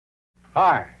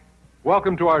Hi.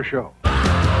 Welcome to our show. Well,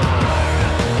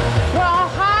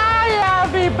 hi,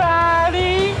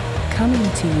 everybody.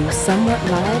 Coming to you somewhat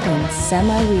live and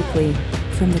semi-weekly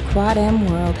from the Quad M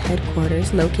World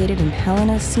headquarters located in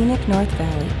Helena's scenic North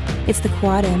Valley. It's the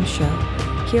Quad M Show.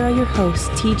 Here are your hosts,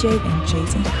 TJ and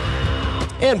Jason.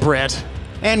 And Brett.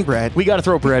 And Brett. We got to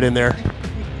throw Brett in there.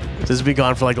 This has been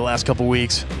gone for like the last couple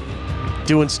weeks.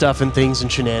 Doing stuff and things and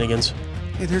shenanigans.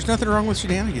 Hey, there's nothing wrong with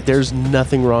shenanigans. There's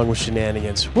nothing wrong with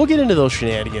shenanigans. We'll get into those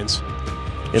shenanigans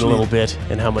in a little bit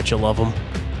and how much you love them.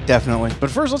 Definitely.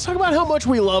 But first, let's talk about how much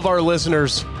we love our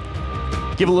listeners.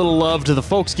 Give a little love to the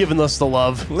folks giving us the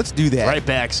love. Let's do that. Right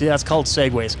back. See, that's called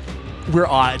segues. We're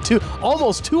on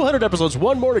almost 200 episodes.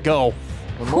 One more to go.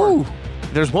 Whew.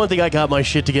 There's one thing I got my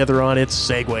shit together on. It's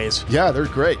segues. Yeah, they're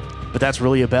great. But that's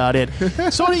really about it.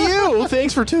 So to you,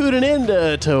 thanks for tuning in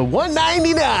to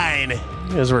 199.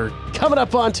 As we're coming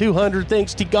up on 200,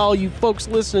 thanks to all you folks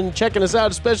listening and checking us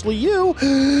out, especially you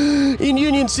in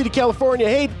Union City, California.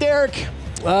 Hey, Derek.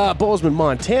 Bozeman,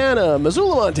 Montana,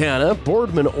 Missoula, Montana,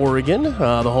 Boardman, Oregon,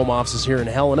 the home office is here in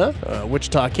Helena,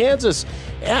 Wichita, Kansas,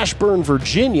 Ashburn,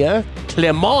 Virginia,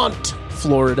 Clermont,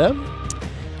 Florida,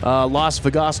 Las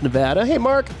Vegas, Nevada. Hey,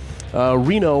 Mark.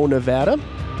 Reno, Nevada.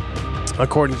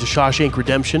 According to Shawshank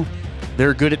Redemption,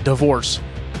 they're good at divorce.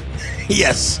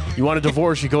 Yes. You want a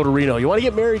divorce, you go to Reno. You want to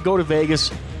get married, go to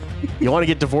Vegas. You want to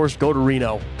get divorced, go to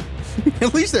Reno.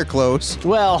 At least they're close.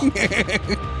 Well,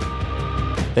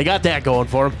 they got that going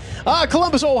for them.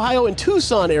 Columbus, Ohio, and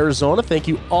Tucson, Arizona. Thank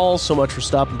you all so much for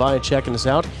stopping by and checking us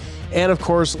out. And, of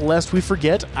course, lest we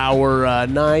forget, our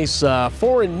nice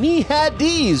foreign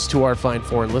Nihadis to our fine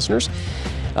foreign listeners.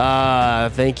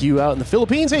 Thank you out in the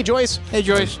Philippines. Hey, Joyce. Hey,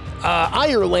 Joyce.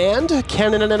 Ireland,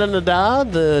 Canada,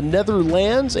 the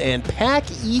Netherlands, and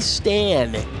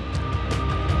Pakistan.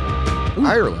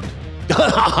 Ireland.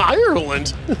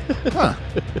 Ireland? Huh.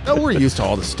 Oh, we're used to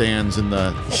all the stands and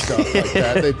the stuff like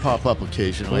that. They pop up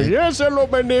occasionally. Yes, hello,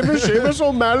 my name is Seamus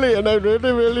O'Malley, and I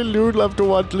really, really do love to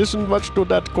listen much to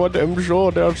that Quad M show.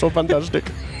 They are so fantastic.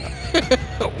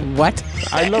 What?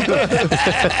 I love them.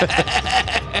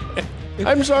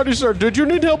 I'm sorry, sir. Did you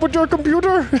need help with your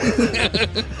computer?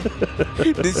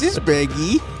 This is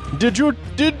Beggy. Did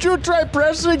you try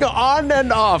pressing on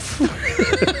and off?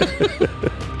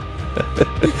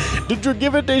 Did you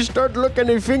give it a start look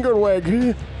and a finger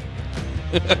wag?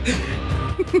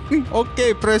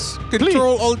 Okay, press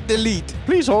Control-Alt-Delete.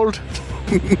 Please hold.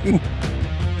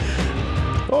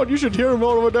 Oh, you should hear him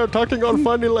all over there talking all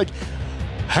funny like,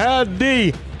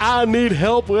 Howdy, I need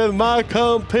help with my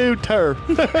computer.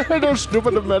 Those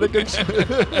stupid Americans.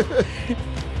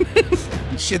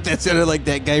 Shit, that sounded like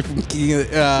that guy from King of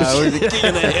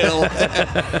the Hill.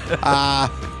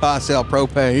 I sell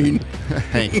propane.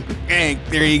 Hank. Hank,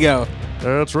 there you go.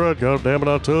 That's right, goddammit,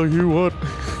 I'll tell you what.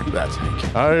 That's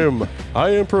Hank. I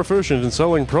am proficient in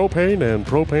selling propane and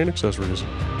propane accessories.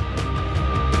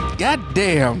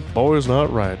 Goddamn. Boy's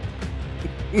not right.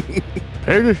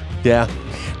 Peggy? Yeah.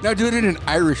 Now do it in an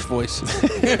Irish voice.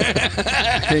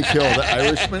 Hank Hill, the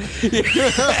Irishman.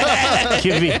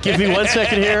 Give me 1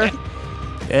 second here.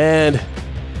 And,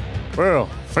 well,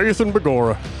 Faith and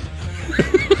Begorra.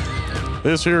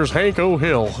 This here's Hank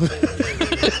O'Hill.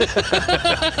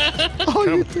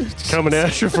 Coming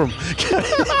at you from...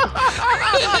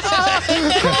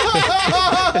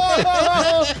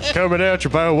 coming at you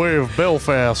by way of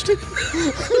Belfast.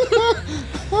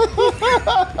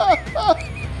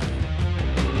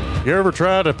 You ever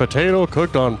tried a potato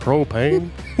cooked on propane?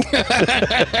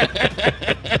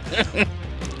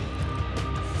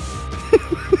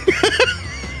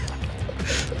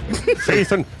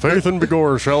 Faith and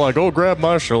Begor, shall I go grab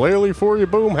my shillelagh for you,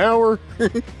 Boomhauer?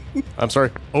 I'm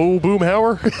sorry, oh,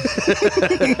 Boomhauer?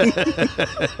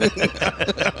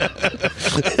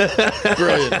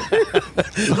 Brilliant.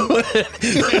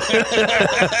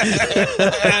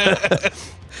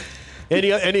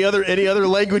 Any other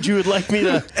language you would like me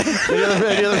to?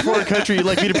 Any other foreign country you'd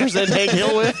like me to present Hank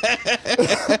Hill with?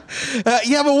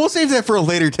 Yeah, but we'll save that for a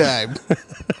later time.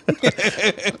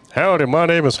 Howdy, my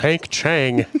name is Hank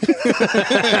Chang.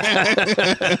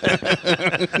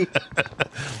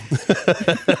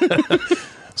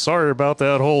 Sorry about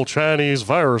that whole Chinese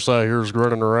virus I hear's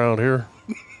running around here.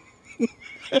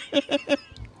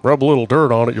 Rub a little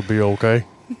dirt on it, you'll be okay.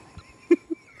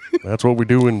 That's what we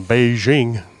do in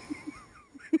Beijing.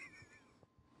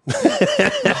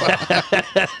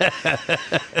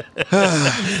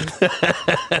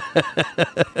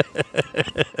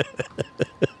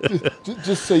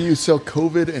 Just say you sell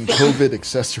COVID and COVID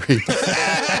accessories.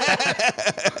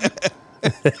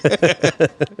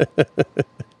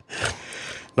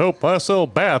 Nope, I sell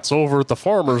bats over at the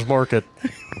farmer's market.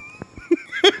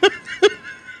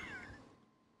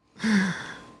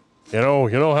 You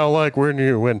know how like when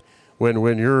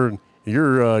you're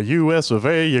U.S. of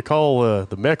A, you call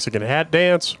the Mexican hat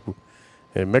dance.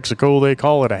 In Mexico, they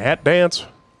call it a hat dance.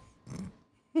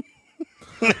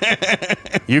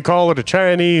 You call it a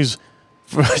Chinese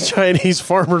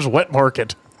farmer's wet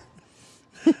market.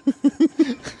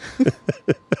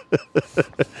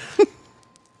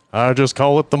 I just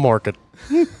call it the market.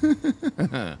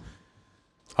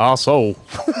 So.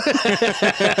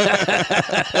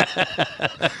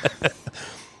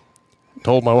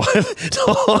 Told my wife.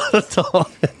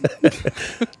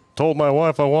 Told my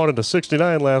wife I wanted a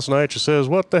 69 last night. She says,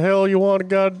 "What the hell you want a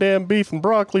goddamn beef and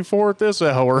broccoli for at this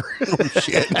hour?" Oh,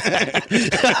 shit.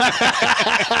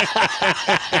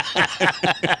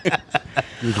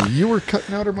 You were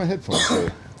cutting out of my headphones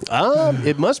there.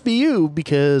 It must be you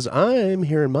because I'm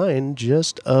hearing mine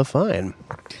just fine.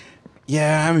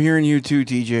 Yeah, I'm hearing you too,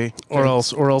 TJ. Or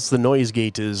else the noise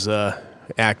gate is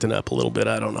acting up a little bit.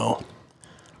 I don't know.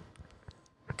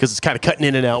 Because it's kind of cutting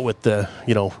in and out with the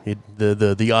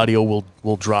audio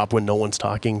will drop when no one's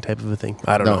talking type of a thing.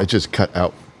 I don't know. No, it just cut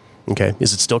out. Okay.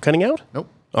 Is it still cutting out? Nope.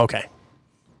 Okay.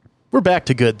 We're back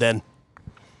to good then.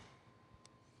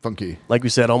 Funky. Like we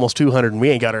said, almost 200 and we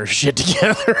ain't got our shit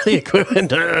together. The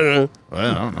equipment. Well,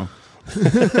 I don't know.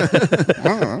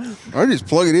 I just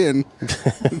plug it in.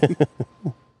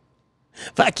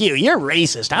 Fuck you. You're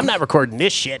racist. I'm not recording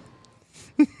this shit.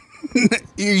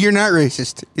 You're not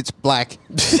racist. It's black.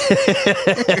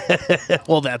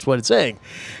 Well, that's what it's saying.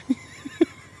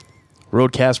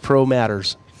 Roadcast Pro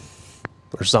matters.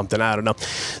 Or something, I don't know.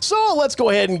 So let's go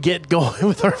ahead and get going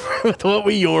with with what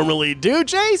we normally do.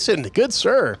 Jason, good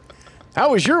sir.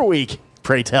 How was your week,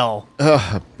 pray tell?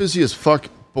 Busy as fuck,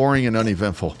 boring and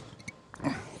uneventful.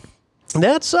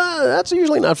 That's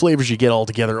usually not flavors you get all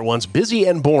together at once. Busy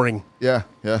and boring. Yeah.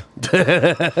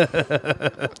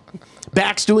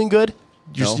 Back's doing good?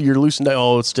 No. You're loosened.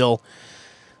 Oh, it's still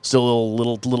a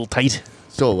little tight.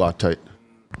 Still a lot tight.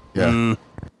 Yeah.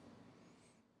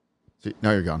 See,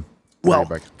 now you're gone. Well,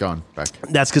 you're back. Gone. Back.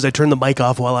 That's because I turned the mic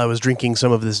off while I was drinking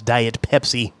some of this Diet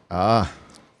Pepsi.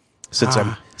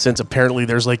 Since apparently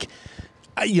there's like,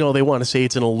 they want to say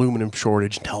it's an aluminum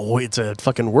shortage. No, it's a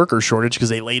fucking worker shortage because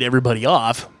they laid everybody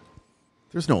off.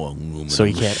 There's no aluminum. So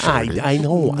you can't. I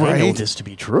know. Right? I know this to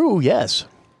be true. Yes.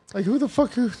 Like who the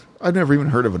fuck? I've never even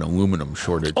heard of an aluminum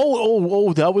shortage.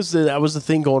 Oh! That was the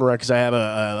thing going around because I have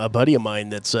a buddy of mine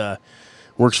that's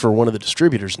works for one of the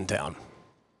distributors in town.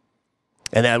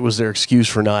 And that was their excuse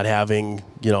for not having,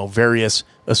 various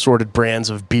assorted brands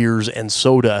of beers and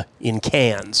soda in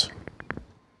cans.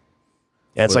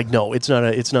 And it's like, no, it's not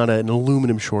an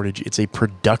aluminum shortage. It's a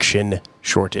production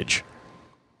shortage.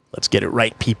 Let's get it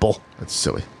right, people. That's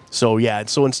silly. So yeah,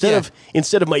 so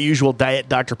instead of my usual Diet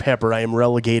Dr. Pepper, I am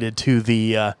relegated to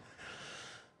the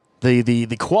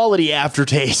quality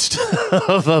aftertaste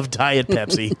of Diet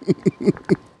Pepsi.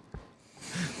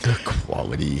 The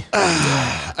quality.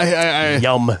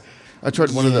 Yum. I tried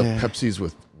one of the Pepsis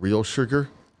with real sugar.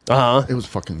 It was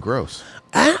fucking gross.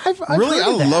 I've really, I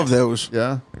love those.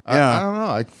 Yeah. Yeah. I don't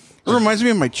know. It reminds me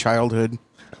of my childhood.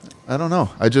 I don't know.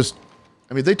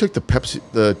 They took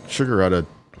the sugar out of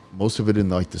most of it in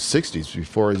like the 60s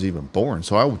before I was even born.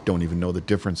 So I don't even know the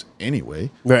difference anyway.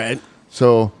 Right.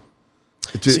 So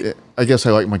I guess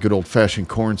I like my good old fashioned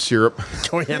corn syrup.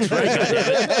 Oh, that's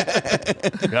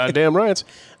right. Goddamn right.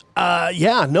 I've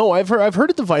heard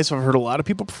it device. I've heard a lot of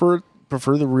people prefer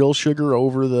the real sugar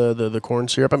over the corn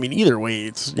syrup. I mean, either way,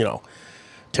 it's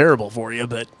terrible for you.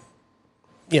 But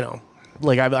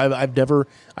like I've never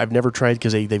tried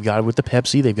because they've got it with the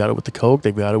Pepsi, they've got it with the Coke,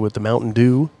 they've got it with the Mountain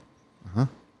Dew,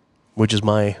 which is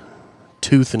my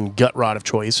tooth and gut rot of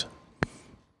choice.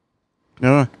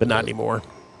 No, but not anymore,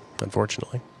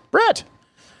 unfortunately. Brett,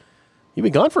 you've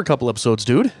been gone for a couple episodes,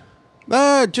 dude.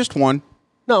 Just one.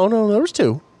 No, there was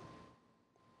two.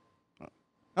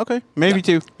 Okay, maybe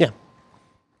two. Yeah.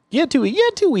 You had 2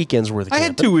 weekends worth of camping. I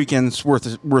had 2 weekends worth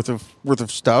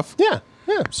of stuff. Yeah.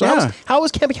 So how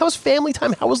was camping? How was family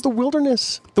time? How was the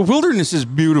wilderness? The wilderness is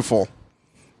beautiful.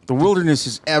 The wilderness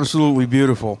is absolutely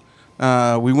beautiful.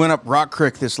 We went up Rock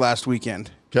Creek this last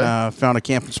weekend. Okay. Found a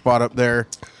camping spot up there.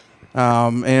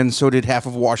 And so did half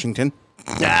of Washington.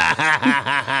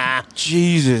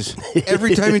 Jesus.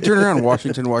 Every time you turn around,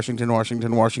 Washington.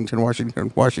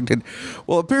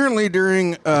 Well, apparently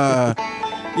during, a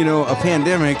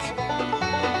pandemic,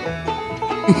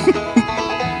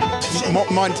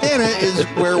 Montana is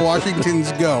where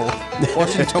Washingtons go.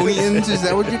 Washingtonians, is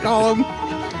that what you call them?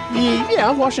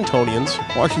 Yeah, Washingtonians.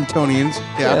 Washingtonians,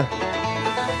 yeah.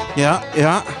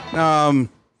 Yeah.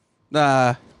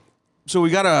 So we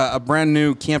got a brand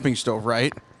new camping stove,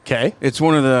 right? Okay. It's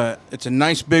it's a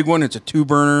nice big one. It's a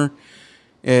 2-burner.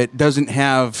 It doesn't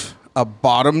have a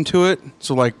bottom to it.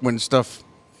 So like when stuff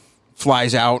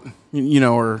flies out,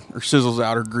 or sizzles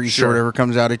out or grease or whatever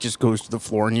comes out, it just goes to the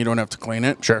floor and you don't have to clean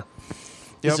it. Sure.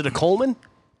 Yep. Is it a Coleman?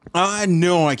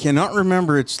 No, I cannot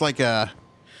remember. It's a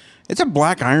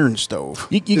black iron stove.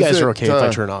 You guys are okay if I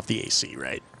turn off the AC,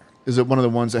 right? Is it one of the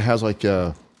ones that has like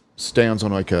stands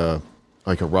on like a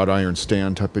wrought iron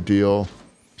stand type of deal?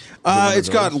 It's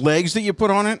got legs that you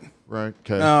put on it. Right.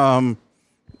 Okay.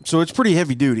 So it's pretty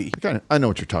heavy duty. I know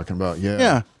what you're talking about.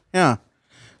 Yeah. Yeah.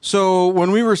 So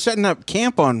when we were setting up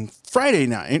camp on Friday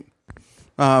night,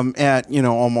 at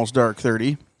almost dark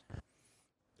 30.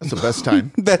 That's the best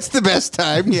time. That's the best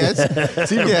time. Yes.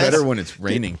 It's even better when it's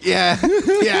raining. Yeah.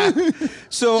 Yeah.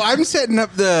 So I'm setting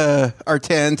up our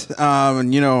tent,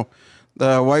 and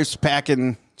the wife's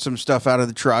packing some stuff out of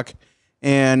the truck,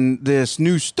 and this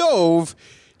new stove,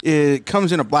 it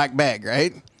comes in a black bag,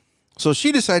 right? So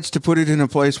she decides to put it in a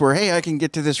place where, hey, I can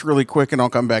get to this really quick and I'll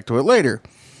come back to it later.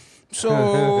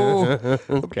 So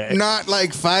not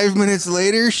like 5 minutes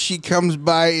later, she comes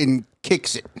by and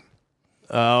kicks it.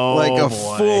 Oh, like a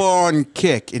boy. full-on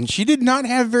kick. And she did not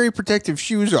have very protective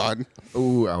shoes on.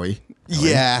 Ooh, owie.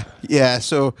 Yeah.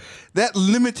 So that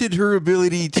limited her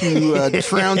ability to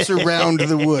trounce around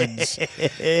the woods.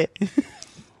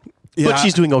 But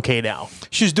she's doing okay now.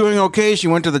 She's doing okay. She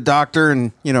went to the doctor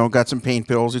and, got some pain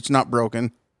pills. It's not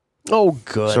broken. Oh,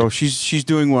 good. So she's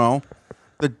doing well.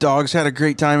 The dogs had a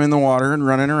great time in the water and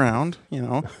running around,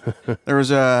 There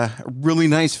was a really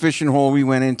nice fishing hole we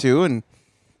went into, and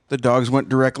the dogs went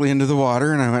directly into the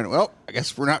water, and I went, well, I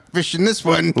guess we're not fishing this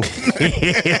one.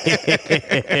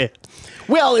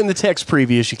 Well, in the text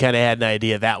previous, you kind of had an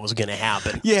idea that was going to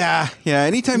happen. Yeah.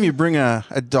 Anytime you bring a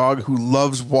dog who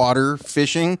loves water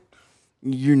fishing,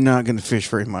 you're not going to fish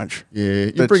very much.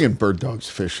 Yeah, you're bringing bird dogs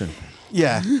fishing.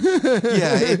 Yeah.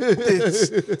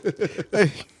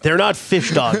 They're not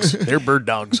fish dogs. They're bird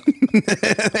dogs.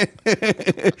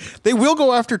 They will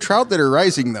go after trout that are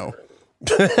rising, though.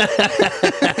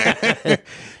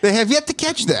 They have yet to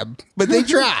catch them, but they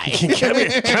try.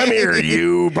 Come here,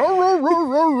 you.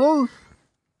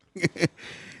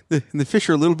 The fish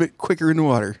are a little bit quicker in the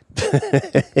water.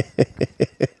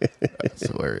 That's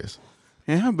hilarious.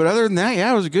 Yeah, but other than that,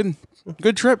 it was a good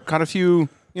trip. Caught a few,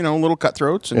 little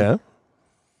cutthroats. And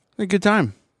a good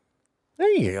time.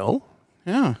 There you go.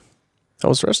 Yeah. How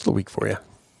was the rest of the week for you?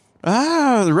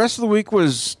 The rest of the week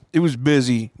was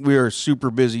busy. We are super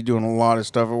busy doing a lot of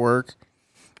stuff at work.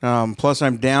 Plus,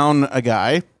 I'm down a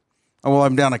guy. Well,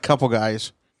 I'm down a couple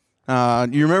guys.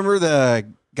 You remember the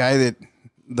guy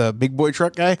the big boy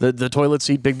truck guy? The toilet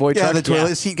seat big boy truck? Yeah, the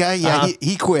toilet seat guy. Yeah,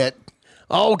 he quit.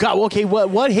 Oh, God. Okay,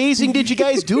 what hazing did you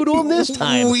guys do to him this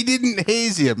time? We didn't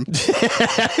haze him.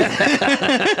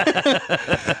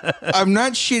 I'm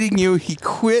not shitting you. He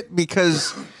quit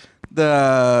because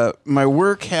my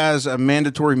work has a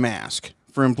mandatory mask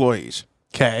for employees.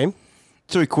 Okay.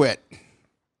 So he quit.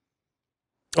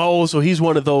 Oh, so he's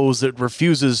one of those that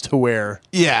refuses to wear.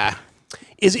 Yeah.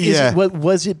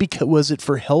 Was it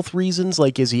for health reasons?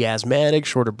 Like, is he asthmatic,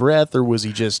 short of breath, or was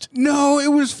he just? No, it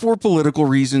was for political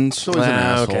reasons. So he's an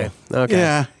asshole.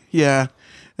 Okay. Yeah.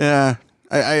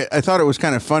 I thought it was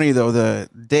kind of funny though. The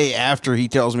day after he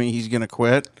tells me he's going to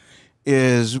quit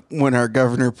is when our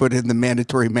governor put in the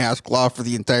mandatory mask law for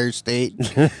the entire state.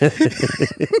 And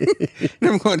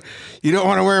I'm going, you don't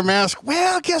want to wear a mask?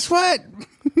 Well, guess what?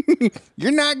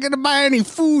 You're not going to buy any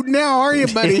food now, are you,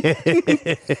 buddy?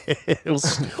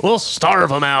 We'll starve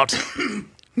him out.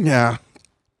 Yeah.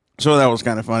 So that was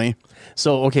kind of funny.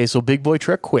 So big boy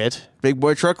truck quit. Big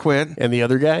boy truck quit. And the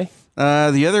other guy?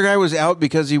 The other guy was out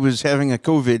because he was having a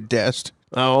COVID test.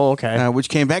 Oh, okay. Which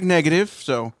came back negative,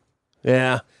 so.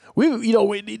 Yeah.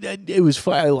 It was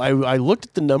fun. I looked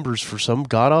at the numbers for some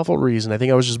god-awful reason. I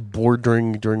think I was just bored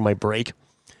during my break.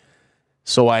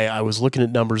 So I was looking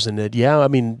at numbers and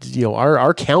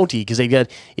our county, because they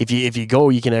got, if you go,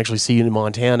 you can actually see in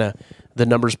Montana the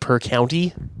numbers per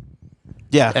county.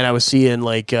 Yeah. And I was seeing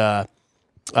from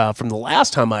the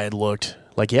last time I had looked,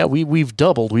 we've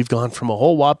doubled. We've gone from a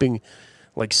whole whopping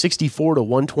 64 to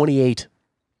 128.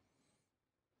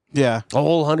 Yeah. A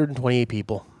whole 128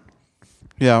 people.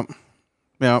 Yeah.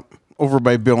 Yeah. Over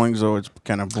by Billings, though, it's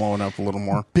kind of blowing up a little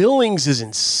more. Billings is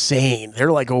insane.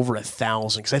 They're over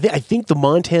 1,000. Because I think the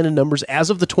Montana numbers, as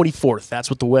of the 24th,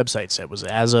 that's what the website said, was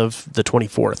as of the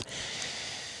 24th.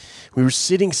 We were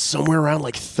sitting somewhere around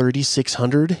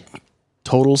 3,600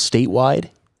 total statewide.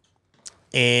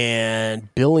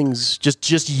 And Billings,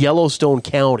 just Yellowstone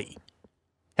County,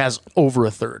 has over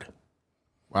a third.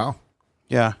 Wow.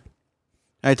 Yeah.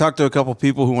 I talked to a couple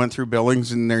people who went through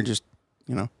Billings, and they're just,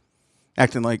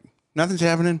 acting like nothing's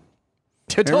happening.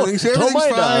 Everything's mind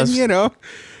fine, us.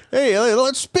 Hey,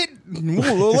 let's spit.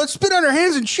 Let's spit on our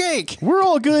hands and shake. We're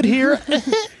all good here.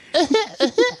 Everything's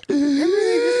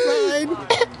fine.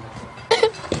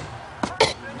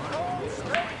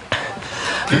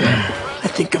 I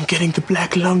think I'm getting the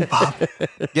black lung, Bob.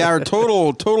 Yeah, our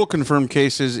total confirmed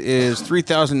cases is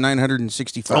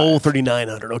 3,965. Oh,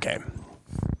 3,900. Okay.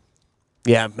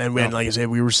 Yeah, and like I said,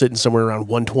 we were sitting somewhere around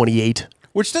 128.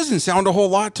 Which doesn't sound a whole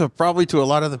lot to a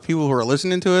lot of the people who are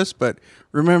listening to us, but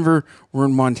remember, we're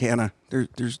in Montana.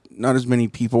 There's not as many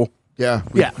people. Yeah.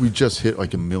 Yeah. We just hit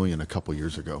like 1 million a couple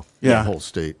years ago. Yeah. The whole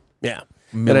state. Yeah.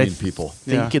 1 million and I people.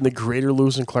 think in the greater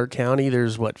Lewis and Clark County,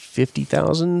 there's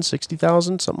 50,000,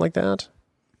 60,000, something like that.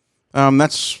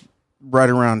 That's right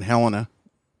around Helena.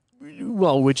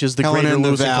 Well, which is the Helena greater and the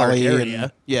Lewis and Clark Valley.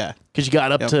 area. Yeah. Because you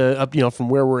got up from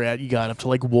where we're at, you got up to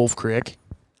like Wolf Creek.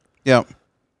 Yep.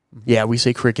 Yeah, we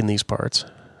say crick in these parts.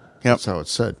 That's how it's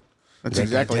said. That's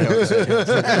exactly how it's said.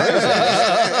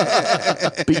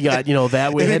 But you got,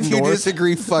 that way And heading if you north.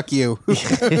 disagree, fuck you.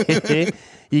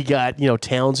 You got,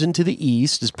 Townsend to the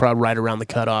east is probably right around the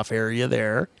cutoff area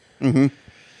there. Mm-hmm.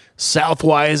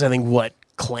 Southwise, I think,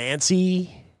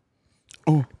 Clancy?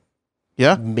 Oh,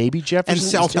 yeah. Maybe Jefferson? And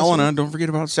South Helena. Don't forget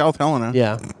about South Helena.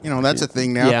 Yeah. That's a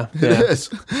thing now. Yeah. It is.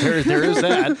 There is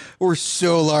that. We're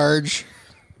so large.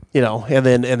 And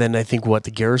then I think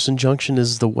the Garrison Junction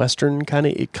is the western kind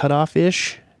of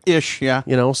cutoff-ish. Ish, yeah.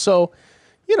 So,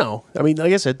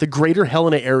 like I said, the greater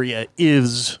Helena area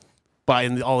is, by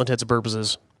all intents and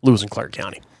purposes, Lewis and Clark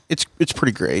County. It's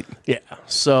pretty great. Yeah.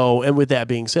 So, and with that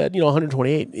being said,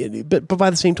 128. But by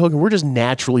the same token, we're just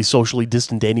naturally socially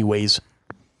distant anyways.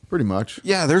 Pretty much.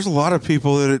 Yeah, there's a lot of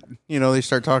people that, they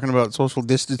start talking about social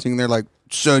distancing. They're like,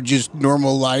 so just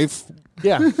normal life?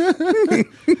 Yeah.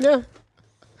 Yeah.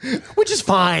 Which is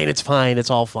fine. It's fine. It's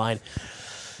all fine.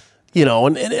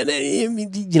 And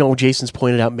Jason's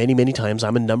pointed out many, many times,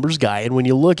 I'm a numbers guy. And when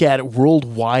you look at it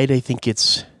worldwide, I think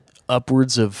it's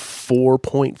upwards of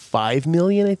 4.5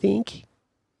 million, I think.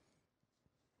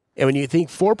 And when you think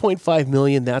 4.5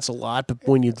 million, that's a lot. But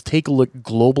when you take a look at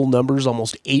global numbers,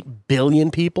 almost 8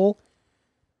 billion people,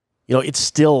 it's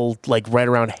still like right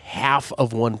around half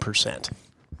of 1%.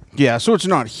 Yeah, so it's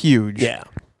not huge. Yeah.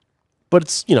 But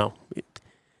it's,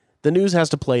 the news has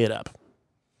to play it up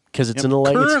because it's an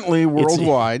election. Currently,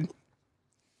 worldwide,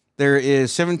 there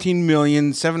is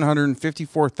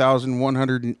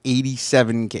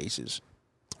 17,754,187 cases.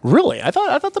 Really? I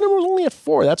thought the number was only at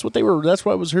 4. That's what I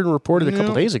was hearing reported a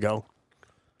couple days ago.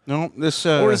 No, this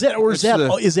Is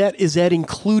that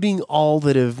including all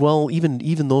that have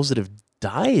even those that have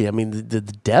died? I mean, the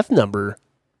death number,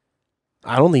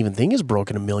 I don't even think is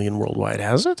broken 1 million worldwide,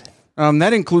 has it?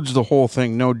 that includes the whole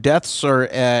thing. No, deaths are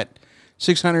at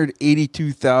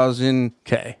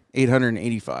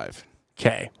 682,885.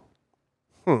 Okay.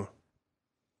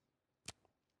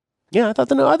 Yeah, I thought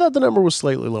the number was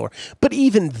slightly lower, but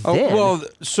even then,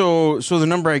 so the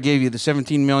number I gave you, the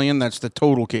 17 million, that's the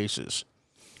total cases.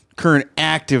 Current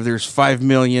active, there's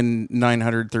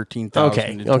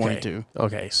 5,913,022.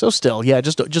 Okay. So still, yeah,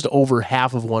 just over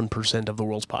half of 1% of the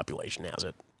world's population has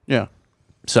it. Yeah.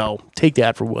 So take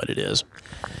that for what it is.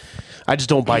 I just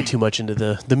don't buy too much into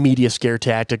the media scare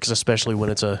tactics, especially when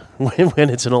it's when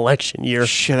it's an election year.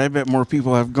 Shit, I bet more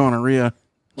people have gonorrhea.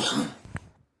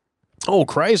 Oh,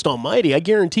 Christ almighty. I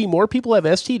guarantee more people have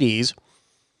STDs.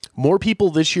 More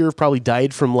people this year have probably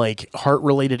died from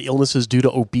heart-related illnesses due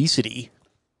to obesity.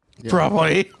 Yeah.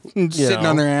 Probably. Sitting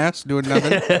on their ass, doing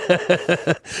nothing.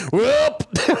 Well,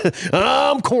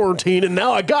 I'm quarantined, and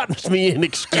now I got me an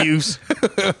excuse.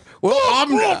 Well,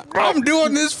 I'm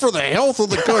doing this for the health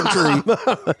of the country.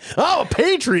 I'm a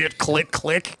patriot. Click,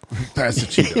 click. Pass the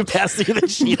Cheetos. Pass the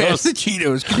Cheetos. Pass the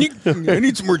Cheetos. I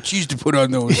need some more cheese to put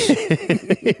on those.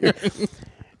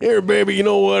 Here, baby, you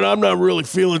know what? I'm not really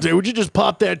feeling it. Would you just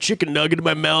pop that chicken nugget in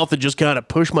my mouth and just kind of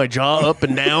push my jaw up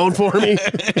and down for me?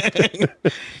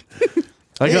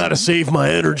 I gotta save my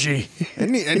energy. I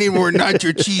need more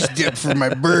nacho cheese dip for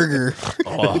my burger.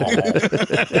 Oh.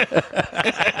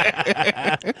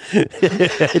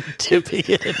 Dipping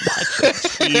it in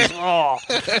nacho cheese.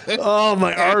 Oh,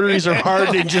 my arteries are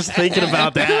hardening just thinking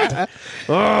about that.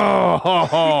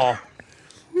 Oh.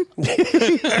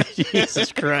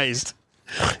 Jesus Christ.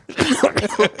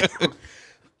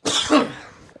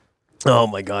 Oh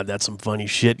my God, that's some funny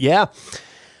shit. Yeah.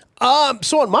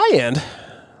 So on my end,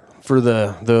 for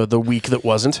the week that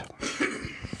wasn't,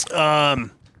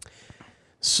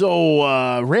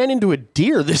 So ran into a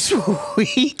deer this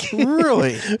week.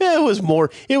 Really? It was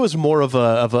more of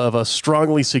a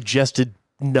strongly suggested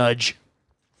nudge,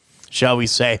 shall we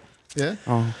say? Yeah.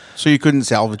 Oh, so you couldn't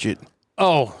salvage it?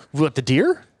 Oh, what, the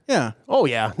deer? Yeah. Oh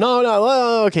yeah.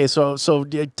 No. Okay. So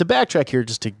to backtrack here,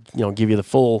 just to give you the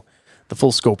full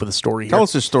scope of the story here. Tell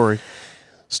us the story.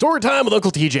 Story time with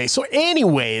Uncle TJ. So,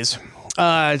 anyways,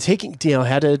 had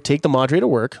to take the madre to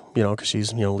work, because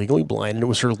she's legally blind, and it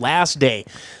was her last day.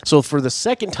 So, for the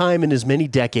second time in as many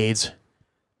decades,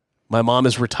 my mom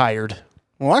is retired.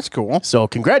 Well, that's cool. So,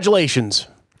 congratulations.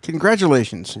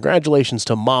 Congratulations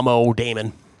to Mama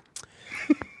Damon.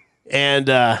 And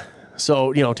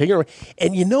so taking her away,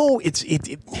 and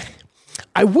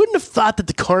I wouldn't have thought that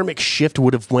the karmic shift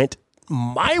would have went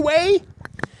my way.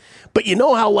 But you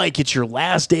know how, like, it's your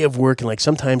last day of work, and, like,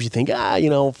 sometimes you think,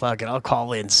 fuck it, I'll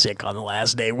call in sick on the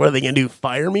last day. What are they going to do,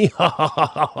 fire me?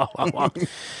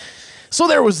 So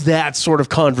there was that sort of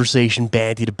conversation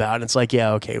bandied about, and it's like,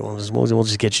 yeah, okay, we'll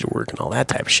just get you to work and all that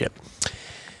type of shit.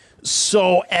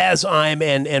 So as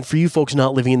and for you folks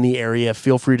not living in the area,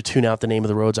 feel free to tune out the name of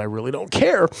the roads. I really don't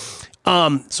care. So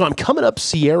I'm coming up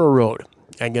Sierra Road.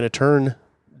 I'm going to turn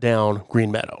down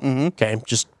Green Meadow. Mm-hmm. Okay,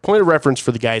 just point of reference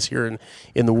for the guys here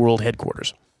in the world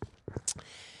headquarters.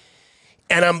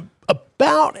 And I'm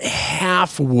about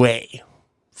halfway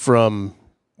from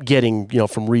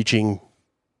from reaching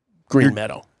Green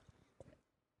Meadow.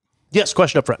 Yes,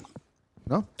 question up front.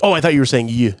 No? Oh, I thought you were saying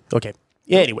you. Okay.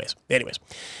 Yeah, anyways. I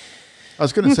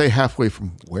was going to say halfway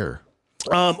from where?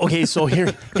 Okay, so here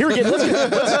again,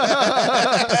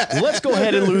 let's go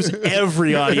ahead and lose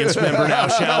every audience member now,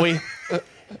 shall we?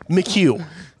 McHugh.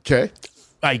 Okay.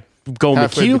 I go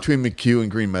halfway McHugh. between McHugh and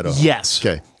Green Meadow. Yes.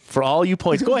 Okay. For all you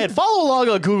points, go ahead, follow along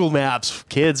on Google Maps,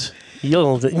 kids.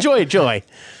 You'll enjoy.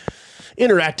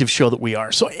 Interactive show that we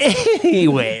are. So,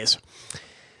 anyways,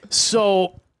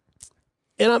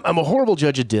 and I'm a horrible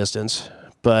judge of distance,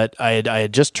 but I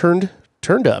had just turned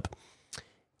up.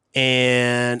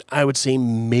 And I would say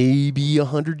maybe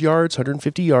 100 yards,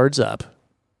 150 yards up,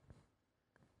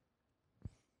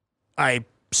 I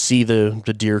see the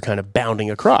deer kind of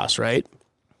bounding across, right?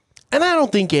 And I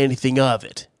don't think anything of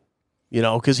it,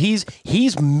 because he's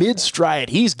mid-stride.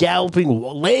 He's galloping,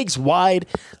 legs wide,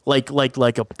 like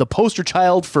the poster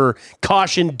child for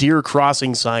caution deer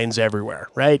crossing signs everywhere,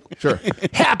 right? Sure.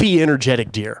 Happy,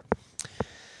 energetic deer.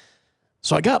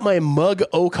 So I got my mug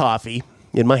o' coffee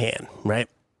in my hand, right?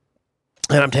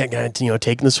 And I'm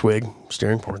taking the swig,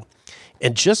 staring forward.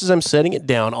 And just as I'm setting it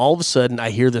down, all of a sudden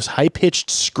I hear this high-pitched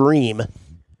scream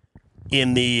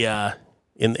in the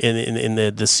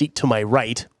the seat to my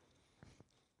right.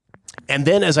 And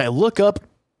then as I look up,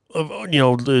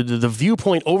 the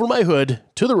viewpoint over my hood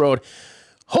to the road,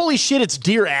 holy shit, it's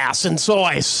deer ass. And so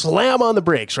I slam on the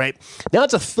brakes, right? Now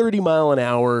it's a 30 mile an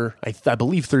hour, I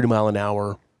believe 30 mile an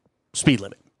hour speed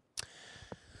limit.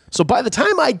 So by the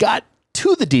time I got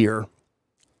to the deer,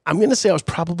 I'm going to say I was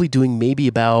probably doing maybe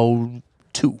about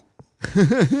 2.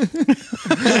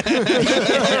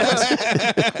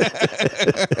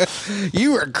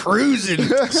 You were cruising.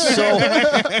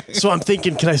 So I'm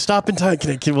thinking, can I stop in time?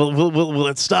 Will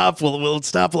it stop? Will it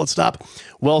stop? Will it stop?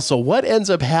 Well, so what ends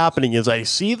up happening is I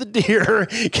see the deer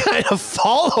kind of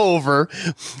fall over,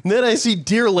 and then I see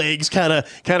deer legs kind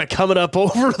of coming up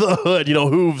over the hood,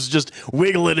 hooves just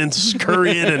wiggling and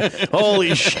scurrying, and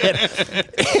holy shit.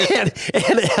 And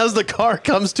as the car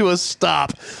comes to a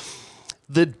stop,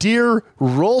 the deer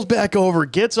rolls back over,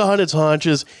 gets on its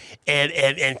haunches,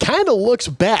 and kind of looks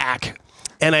back.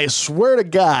 And I swear to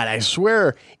God,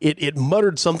 it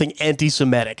muttered something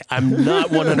anti-Semitic. I'm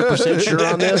not 100% sure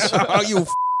on this. Oh, you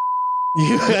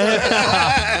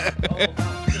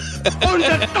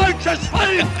Unser deutsches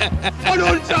Volk und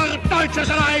unser deutsches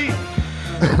Reich!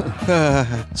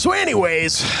 So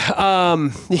anyways, so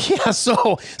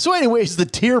anyways, the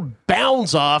deer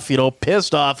bounds off,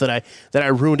 pissed off that I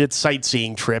ruined its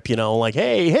sightseeing trip, like,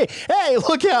 hey,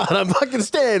 look out, I'm fucking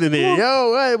standing there,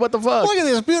 hey, what the fuck? Look at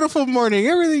this beautiful morning,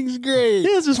 everything's great.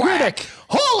 This is great.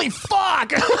 Holy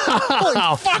fuck!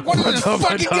 Holy fuck, what is this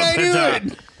fucking guy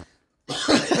doing?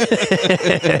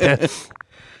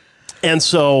 And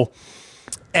so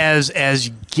as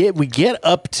we get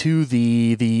up to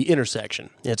the intersection,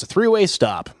 it's a 3-way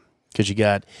stop because you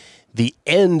got the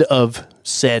end of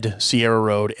said Sierra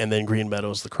Road and then Green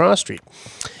Meadows, the cross street.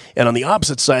 And on the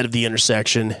opposite side of the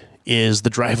intersection is the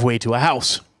driveway to a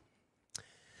house.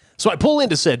 So I pull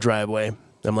into said driveway.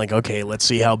 I'm like, okay, let's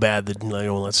see how bad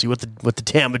let's see what the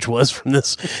damage was from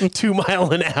this 2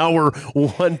 mile an hour,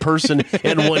 one person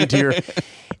and one deer.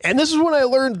 And this is when I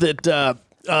learned that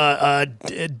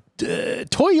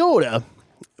Toyota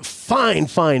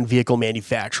fine vehicle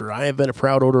manufacturer. I have been a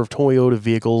proud owner of Toyota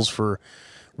vehicles for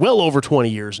well over 20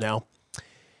 years now.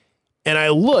 And I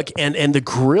look, and the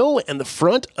grill and the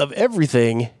front of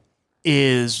everything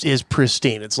is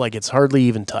pristine. It's like it's hardly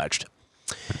even touched.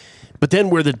 But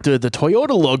then where the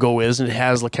Toyota logo is, and it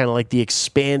has kind of like the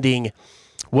expanding,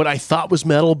 what I thought was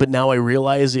metal, but now I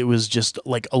realize it was just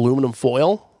like aluminum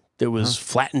foil that was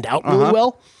flattened out really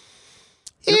well.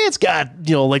 It's got,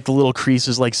 like the little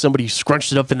creases, like somebody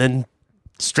scrunched it up and then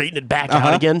straightened it back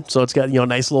out again. So it's got,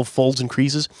 nice little folds and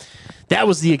creases. That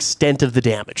was the extent of the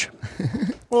damage.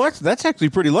 Well, that's actually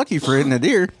pretty lucky for hitting a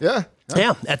deer. Yeah.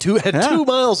 Yeah, at 2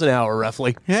 miles an hour,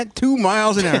 roughly. At 2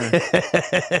 miles an hour.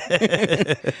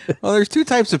 Well, there's two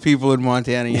types of people in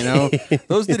Montana,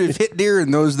 those that have hit deer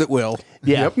and those that will.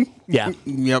 Yeah. Yep. Yeah.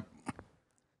 Yep.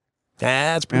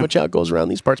 That's pretty much how it goes around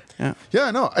these parts. Yeah.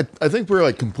 Yeah, no, I think we're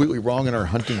like completely wrong in our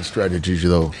hunting strategies,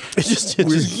 though. It's just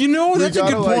That's a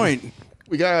good point.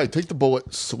 We gotta take the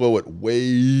bullet, slow it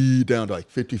way down to like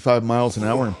 55 miles an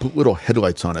hour, and put little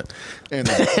headlights on it, and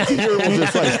the deer will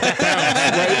just like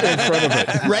bounce right in front of it.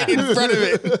 Right in front of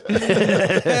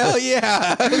it. Hell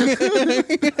yeah.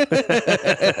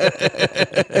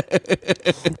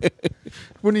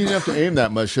 Wouldn't even have to aim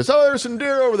that much. Just, there's some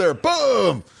deer over there.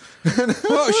 Boom.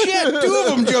 Oh shit! 2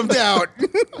 of them jumped out.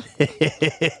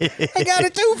 I got a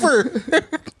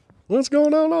twofer. what's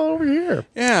going on over here?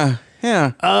 Yeah.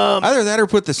 Yeah. Either that or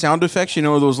put the sound effects,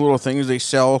 those little things they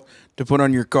sell to put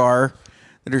on your car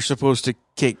that are supposed to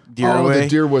kick deer away. The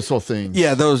deer whistle things.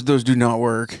 Yeah, those do not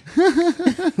work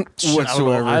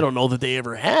whatsoever. I don't know that they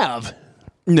ever have.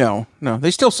 No.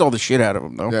 They still sell the shit out of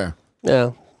them, though. Yeah.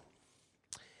 Yeah.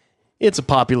 It's a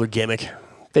popular gimmick.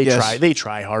 They Yes.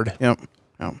 try hard. Yep.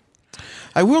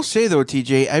 I will say, though,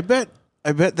 TJ, I bet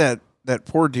that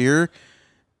poor deer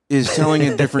is telling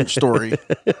a different story.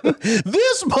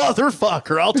 This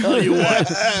motherfucker, I'll tell you what.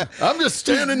 I'm just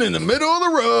standing in the middle of the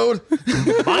road.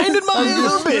 Minding my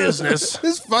own business.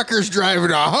 This fucker's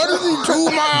driving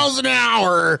 102 miles an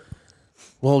hour.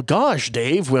 Well, gosh,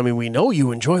 Dave, I mean, we know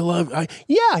you enjoy love. I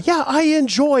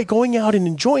enjoy going out and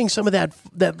enjoying some of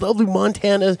that lovely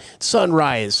Montana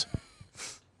sunrise.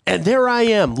 And there I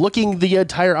am, looking the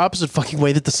entire opposite fucking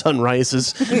way that the sun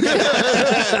rises.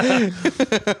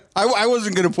 I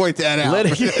wasn't going to point that out.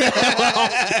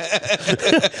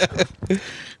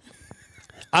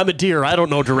 I'm a deer. I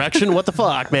don't know direction. What the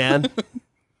fuck, man?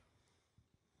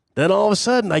 Then all of a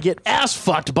sudden, I get ass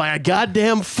fucked by a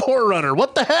goddamn forerunner.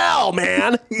 What the hell,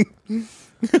 man?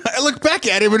 I look back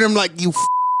at him and I'm like, you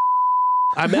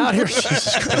I'm out here.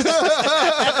 Jesus Christ.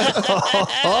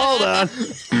 Hold on.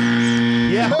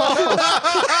 Yeah.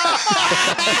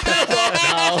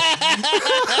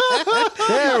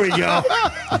 There we go.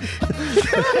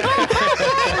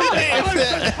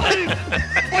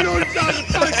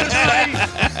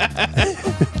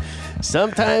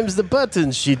 Sometimes the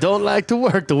buttons, she don't like to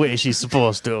work the way she's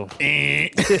supposed to.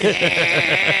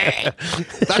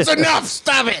 That's enough.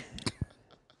 Stop it.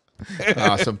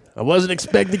 Awesome. I wasn't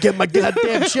expecting to get my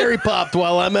goddamn cherry popped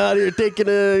while I'm out here taking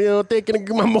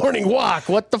my morning walk.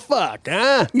 What the fuck,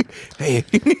 huh? Hey.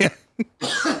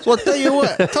 Well, tell you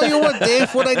what,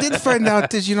 Dave, what I did find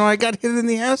out is, I got hit in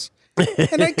the ass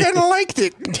and I kind of liked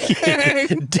it.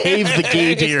 Dave the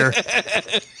gay deer.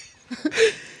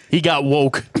 He got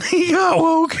woke.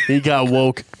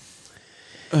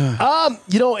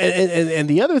 And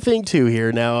the other thing too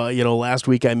here now, last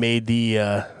week I made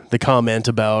the comment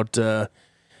about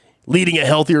leading a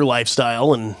healthier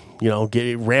lifestyle and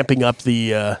ramping up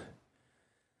the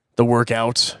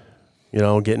workouts,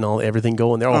 getting everything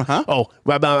going there.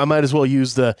 I might as well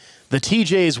use the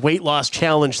TJ's weight loss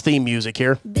challenge theme music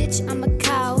here. Bitch, I'm a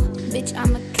cow. Bitch,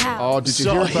 I'm a cow. Oh, did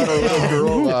you hear about our little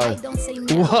girl,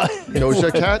 What?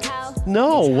 Doja Cat?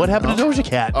 No, what happened to Doja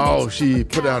Cat? Oh, she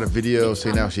put out a video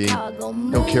saying now she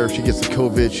don't care if she gets the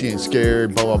COVID, she ain't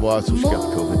scared, blah, blah, blah, so she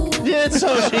got the COVID. Yeah,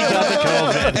 so she got the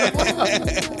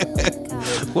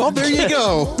COVID. Well, there you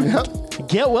go. Yep.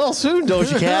 Get well soon,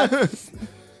 Doja Cat.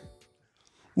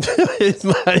 It's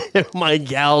my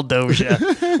gal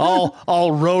Doja,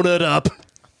 all roaded up.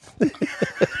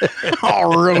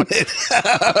 All ruined.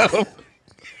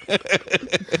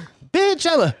 Bitch,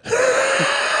 I'm a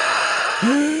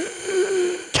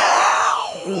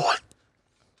cow.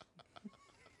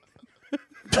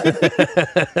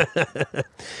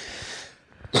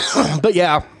 But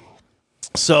yeah.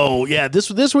 So yeah,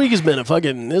 this week has been a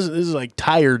fucking this is like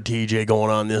tired TJ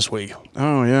going on this week.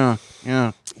 Oh yeah.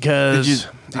 Because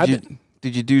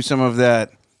Did you do some of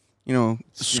that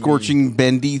scorching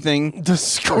bendy thing. The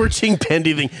scorching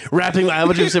bendy thing. Wrapping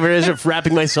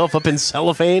myself up in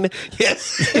cellophane.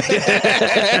 Yes.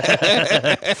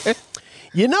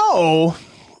 Doing.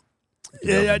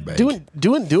 Yeah,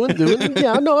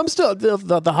 no, I'm still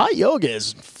the hot yoga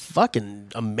is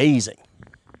fucking amazing.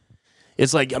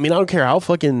 It's like, I mean, I don't care how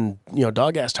fucking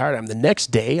dog ass tired I am. The next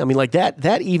day, I mean, like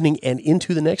that evening and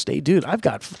into the next day, dude,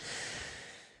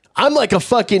 I'm like a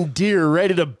fucking deer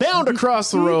ready to bound across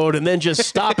the road and then just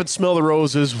stop and smell the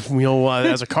roses,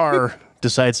 as a car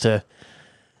decides to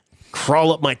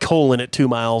crawl up my colon at 2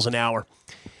 miles an hour.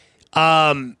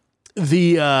 But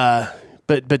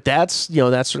that's,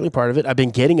 that's certainly part of it. I've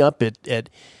been getting up at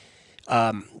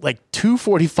like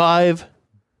 2:45.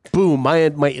 Boom, my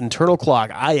internal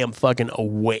clock. I am fucking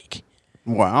awake.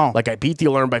 Wow. Like I beat the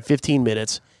alarm by 15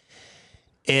 minutes.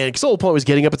 And because the whole point was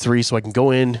getting up at 3 so I can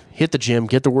go in, hit the gym,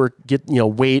 get to work, get,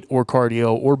 weight or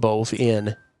cardio or both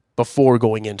in before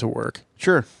going into work.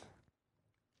 Sure.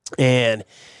 And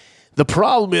the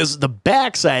problem is the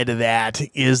backside of that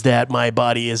is that my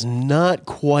body is not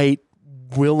quite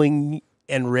willing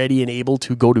and ready and able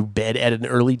to go to bed at an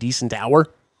early, decent hour.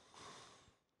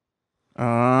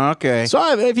 Okay.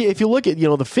 So if you look at, the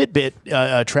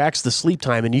Fitbit tracks the sleep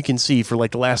time, and you can see for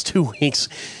like the last 2 weeks,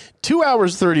 2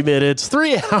 hours, 30 minutes,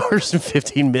 3 hours and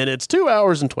 15 minutes, 2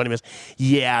 hours and 20 minutes.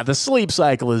 Yeah, the sleep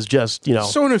cycle is just,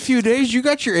 So in a few days, you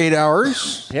got your 8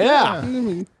 hours. Yeah.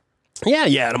 Yeah,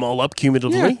 you add them all up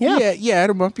cumulatively. Yeah, add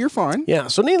them up. You're fine. Yeah,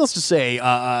 so needless to say,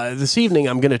 this evening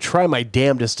I'm going to try my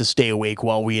damnedest to stay awake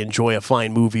while we enjoy a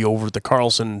fine movie over at the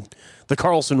Carlson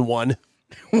one.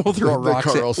 We'll throw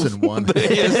rocks the Carlson one.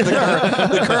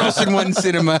 The Carlson one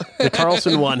cinema. The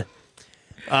Carlson one.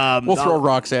 We'll throw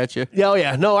rocks at you. Yeah,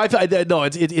 yeah. No,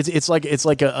 it's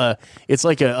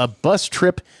like a bus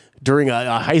trip during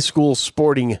a high school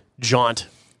sporting jaunt.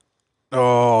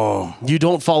 Oh, you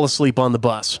don't fall asleep on the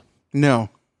bus. No,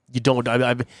 you don't.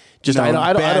 Bad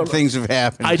things have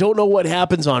happened. I don't know what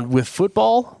happens with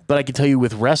football, but I can tell you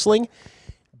with wrestling,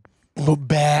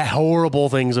 bad, horrible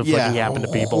things have fucking happened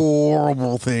to people.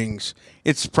 Horrible things.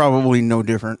 It's probably no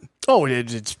different. Oh,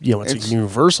 it's a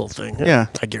universal thing. Yeah,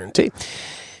 I guarantee.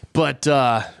 But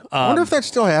I wonder if that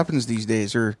still happens these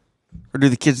days, or do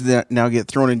the kids that now get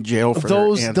thrown in jail for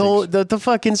those their antics? the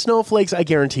fucking snowflakes? I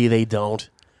guarantee they don't.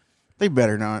 They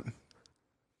better not.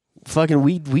 Fucking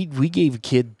we gave a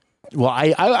kid. Well,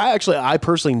 I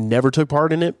personally never took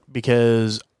part in it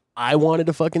because I wanted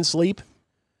to fucking sleep.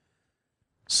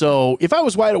 So if I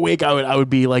was wide awake, I would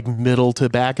be like middle to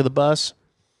back of the bus.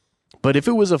 But if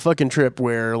it was a fucking trip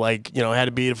where like, had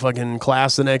to be at a fucking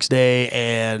class the next day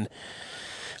and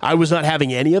I was not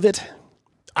having any of it,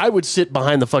 I would sit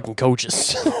behind the fucking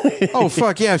coaches. Oh,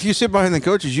 fuck yeah. If you sit behind the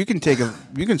coaches, you can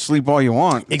sleep all you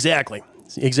want. Exactly.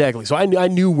 So I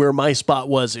knew where my spot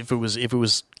was if it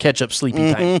was catch up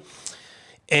sleepy time.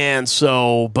 And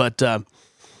so, but the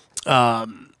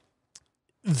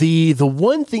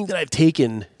one thing that I've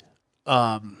taken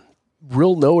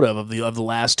real note of the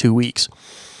last 2 weeks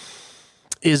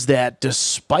is that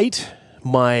despite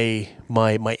my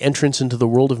entrance into the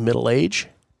world of middle age,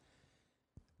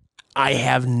 I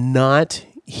have not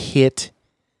hit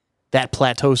that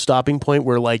plateau stopping point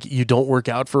where like you don't work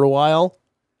out for a while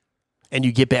and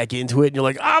you get back into it and you're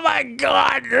like, oh my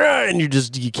God, and you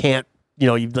can't,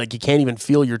 you can't even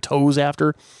feel your toes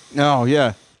after. Oh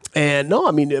yeah. And no,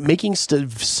 I mean, making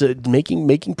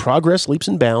progress, leaps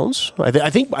and bounds. I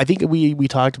think we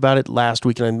talked about it last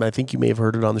week, and I think you may have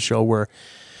heard it on the show where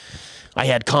I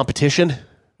had competition.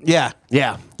 Yeah.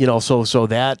 So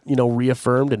that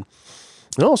reaffirmed, and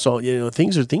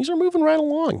things are moving right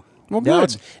along. Well,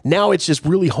 now it's just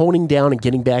really honing down and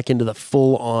getting back into the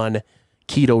full on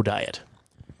keto diet.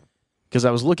 Because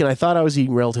I was looking, I thought I was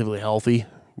eating relatively healthy,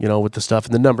 with the stuff,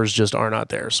 and the numbers just are not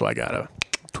there. So I gotta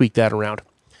tweak that around.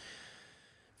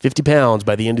 50 pounds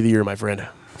by the end of the year, my friend.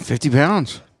 50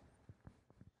 pounds.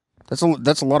 That's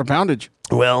a lot of poundage.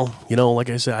 Well,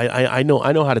 like I said, I know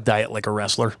how to diet like a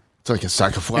wrestler. It's like a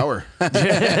sack of flour. A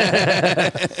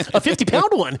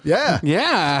 50-pound one. Yeah.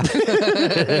 Yeah.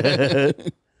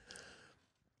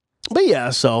 But yeah,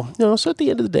 so at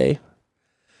the end of the day,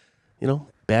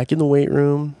 back in the weight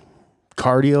room,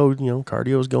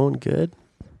 cardio's going good.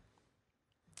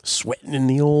 Sweating in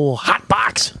the old hot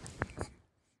box.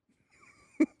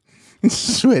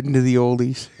 Sweating to the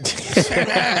oldies.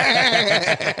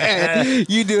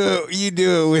 You do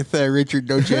it with Richard,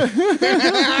 don't you?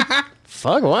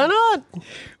 Fuck, why not?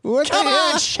 Come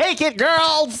on, shake it,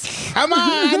 girls. Come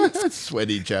on.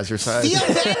 Sweaty jazzercise. Feel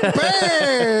that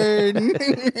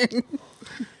burn.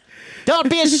 Don't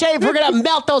be ashamed. We're going to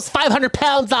melt those 500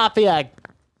 pounds off of you.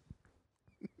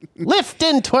 Lift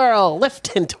and twirl,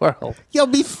 lift and twirl. You'll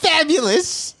be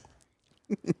fabulous.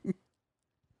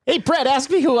 Hey, Brett,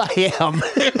 ask me who I am.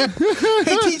 Hey,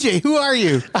 TJ, who are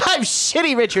you? I'm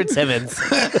shitty Richard Simmons.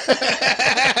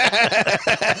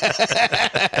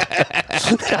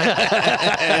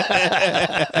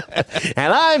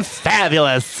 And I'm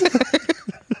fabulous.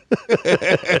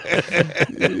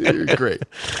 Great.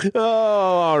 Oh,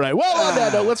 all right. Well, on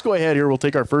that note, let's go ahead here. We'll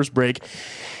take our first break.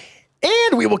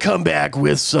 And we will come back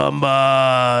with some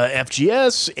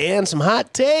FGS and some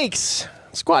hot takes.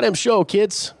 Squad M Show,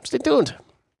 kids. Stay tuned.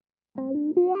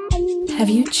 Have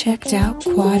you checked out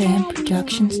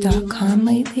QuadMProductions.com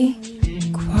lately?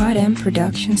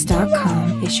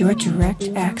 QuadMProductions.com is your direct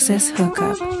access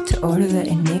hookup to order the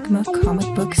Enigma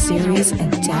comic book series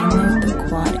and download the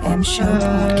Quad M Show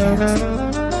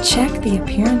podcast. Check the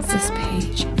appearances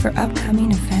page for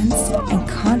upcoming events and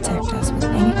contact us with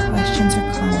any questions or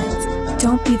comments.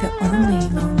 Don't be the only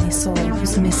lonely soul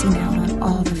who's missing out on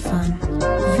all the fun.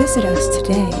 Visit us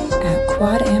today at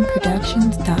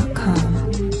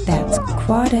QuadMProductions.com. That's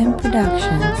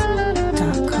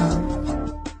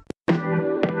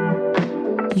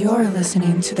QuadMProductions.com. You're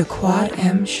listening to the Quad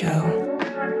M Show.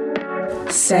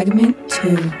 Segment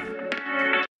 2.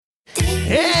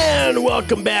 And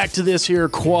welcome back to this here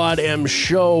Quad M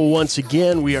Show. Once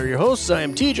again, we are your hosts. I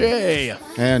am TJ.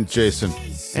 And Jason.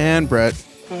 And Brett.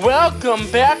 Welcome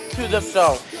back to the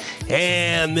show.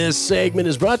 And this segment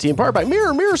is brought to you in part by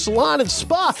Mirror Salon and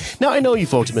Spa. Now, I know you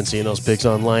folks have been seeing those pics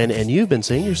online, and you've been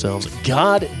saying to yourselves,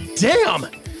 God damn,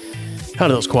 how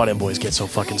do those Quad M boys get so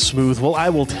fucking smooth? Well, I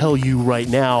will tell you right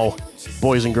now,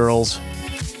 boys and girls,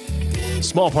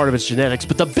 small part of it's genetics,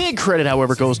 but the big credit,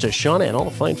 however, goes to Shauna and all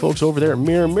the fine folks over there at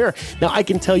Mirror. Now, I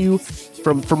can tell you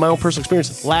from my own personal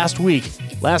experience, last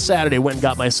Saturday, went and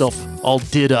got myself all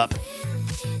did up.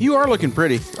 You are looking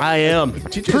pretty. I am.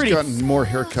 TJ's gotten more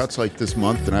haircuts like this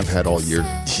month than I've had all year.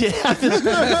 Yeah, this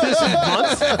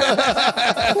month?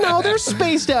 No, they're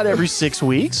spaced out every 6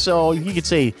 weeks, so you could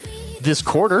say this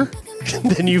quarter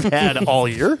than you've had all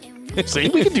year. See,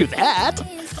 we can do that.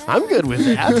 I'm good with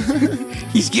that.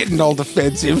 He's getting all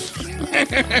defensive.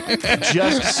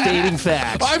 Just stating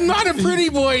facts. I'm not a pretty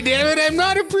boy, damn it. I'm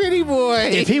not a pretty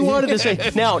boy. If he wanted to say,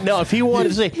 if he wanted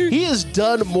to say, he has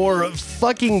done more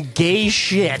fucking gay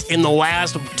shit in the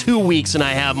last 2 weeks than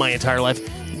I have my entire life,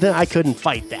 then I couldn't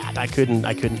fight that. I couldn't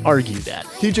argue that.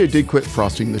 TJ did quit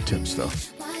frosting the tips, though.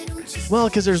 Well,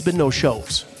 because there's been no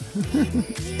shows.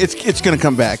 It's going to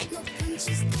come back.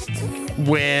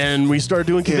 When we start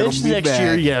doing conventions next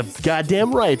year, yeah,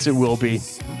 goddamn rights it will be.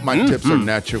 My tips are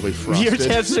naturally frosted. Your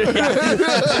tips are...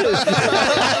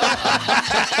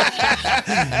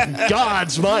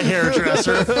 God's my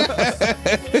hairdresser.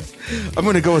 I'm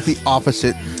going to go with the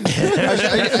opposite.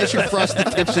 I should frost the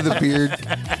tips of the beard.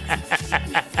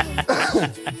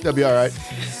 That'll be all right.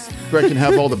 Brett can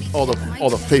have all the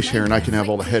face hair, and I can have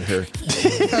all the head hair.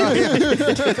 Oh, yeah.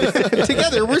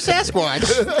 Together, we're Sasquatch.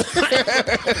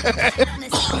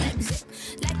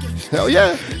 Hell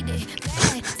yeah.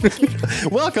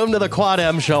 Welcome to the Quad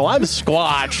M Show. I'm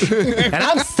Squatch. And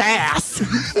I'm Sass.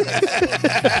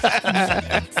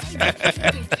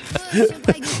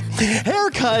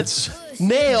 Haircuts,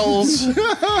 nails,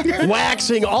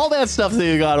 waxing, all that stuff that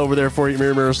you got over there for you,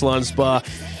 Mirror Salon Spa.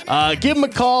 Give them a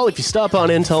call. If you stop on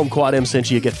in, tell them Quad M sent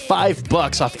you. You get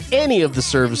 $5 off any of the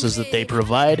services that they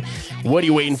provide. What are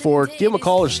you waiting for? Give them a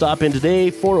call or stop in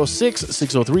today,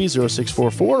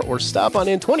 406-603-0644, or stop on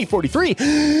in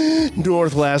 2043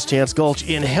 North Last Chance Gulch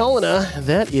in Helena.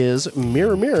 That is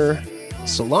Mirror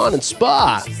Salon and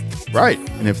Spa. Right.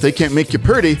 And if they can't make you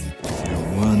pretty...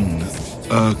 One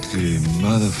ugly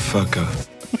motherfucker.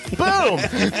 Boom!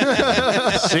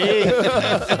 See?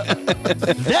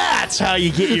 That's how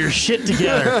you get your shit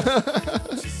together.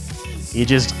 You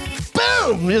just,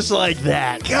 boom, just like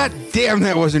that. God damn,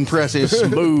 that was impressive.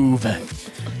 Smooth.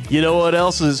 You know what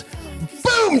else is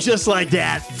boom, just like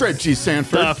that? Fred G.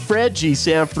 Sanford. The Fred G.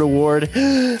 Sanford Award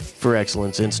for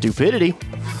Excellence in Stupidity.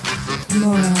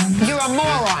 Moron. You're a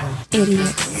moron.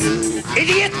 Idiot.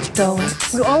 Idiot.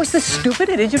 Dumbass. You're always this stupid.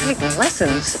 Did you take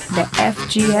lessons? The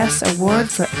FGS Award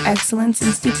for Excellence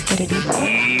in Stupidity.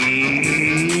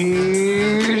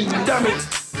 Dummy.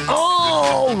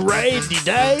 All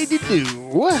righty-di-di-do.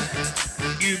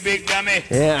 You big dummy.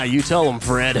 Yeah, you tell them,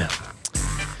 Fred.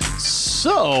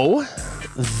 So,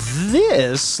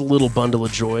 this little bundle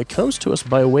of joy comes to us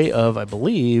by way of, I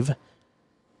believe,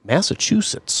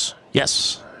 Massachusetts.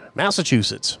 Yes,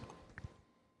 Massachusetts.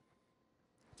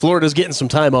 Florida's getting some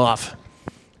time off.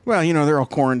 Well, you know, they're all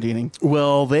quarantining.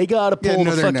 Well, they gotta pull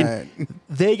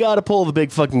they gotta pull the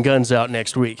big fucking guns out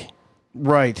next week.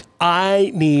 Right.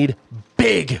 I need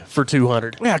big for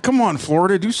 200. Yeah, come on,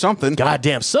 Florida, do something. God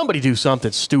damn, somebody do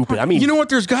something stupid. I mean, you know what?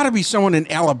 There's got to be someone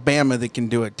in Alabama that can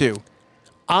do it too.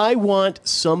 I want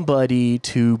somebody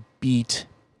to beat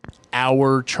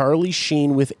our Charlie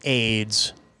Sheen with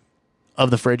AIDS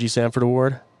of the Fred G. Sanford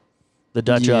Award, the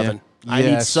Dutch Oven. I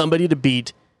need somebody to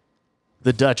beat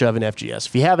the Dutch Oven FGS.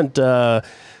 If you haven't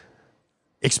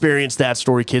experienced that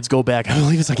story, kids, go back. I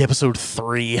believe it's like episode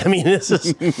 3. I mean, this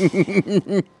is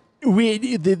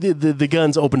the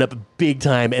guns opened up big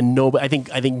time, and I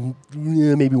think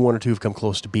maybe one or two have come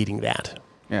close to beating that.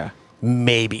 Yeah,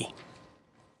 maybe,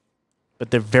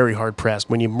 but they're very hard pressed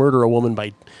when you murder a woman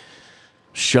by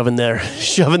shoving their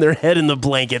head in the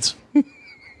blankets.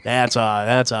 That's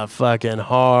a fucking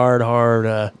hard.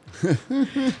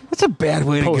 That's a bad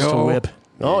way to go. Whip.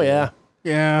 Oh yeah.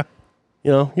 Yeah.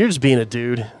 You know, you're just being a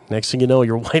dude. Next thing you know,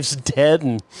 your wife's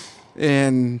dead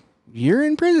and you're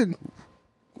in prison.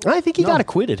 I think he got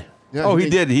acquitted. Yeah, he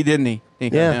did. He didn't.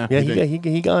 He got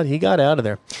out of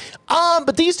there.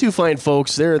 But these two fine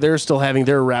folks, they're still having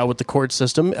their row with the court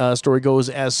system. Story goes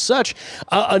as such: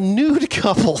 a nude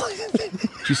couple.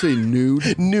 Did you say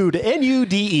nude? Nude.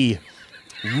 N-U-D-E.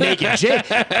 Naked.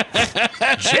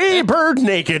 J Bird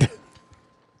naked.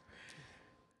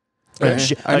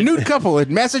 A nude couple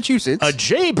in Massachusetts. A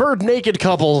J Bird naked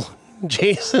couple.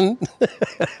 Jason.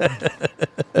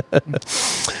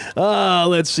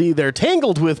 Let's see. They're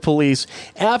tangled with police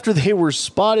after they were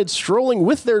spotted strolling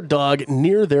with their dog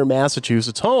near their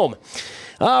Massachusetts home.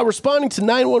 Responding to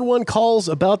 911 calls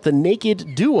about the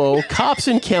naked duo, cops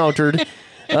encountered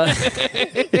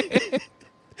the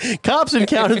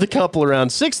couple around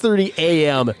 6:30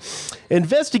 a.m.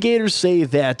 Investigators say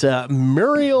that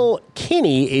Muriel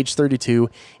Kinney, age 32,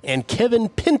 and Kevin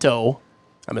Pinto,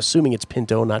 I'm assuming it's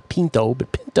Pinto, not Pinto,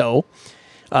 but Pinto,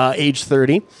 age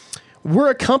 30, were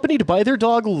accompanied by their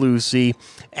dog Lucy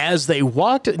as they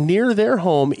walked near their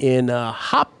home in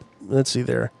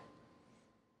Hopkinton,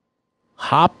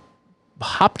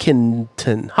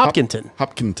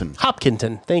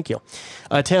 thank you.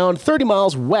 A town 30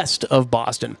 miles west of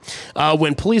Boston.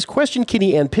 When police questioned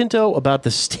Kinney and Pinto about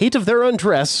the state of their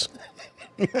undress,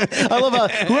 I love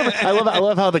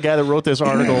how the guy that wrote this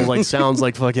article sounds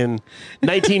like fucking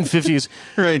 1950s.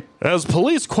 Right. As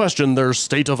police questioned their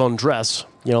state of undress,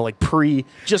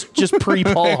 just pre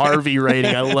Paul Harvey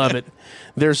writing. I love it.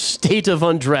 Their state of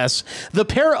undress. The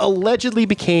pair allegedly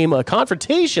became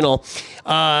confrontational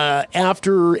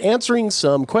after answering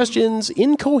some questions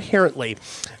incoherently.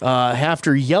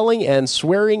 After yelling and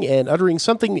swearing and uttering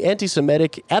something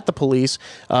anti-Semitic at the police,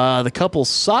 the couple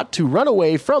sought to run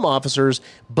away from officers,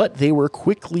 but they were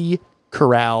quickly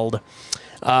corralled.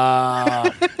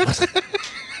 What?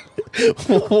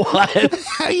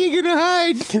 How are you gonna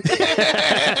hide?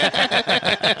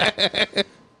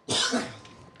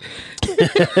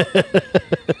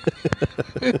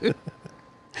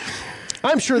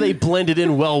 I'm sure they blended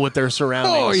in well with their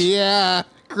surroundings. Oh yeah,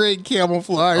 great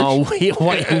camouflage. Oh,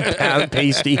 white and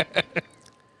pasty.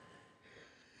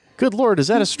 Good Lord, is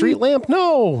that a street lamp?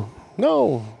 No.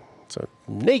 It's a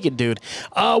naked dude.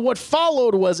 What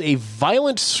followed was a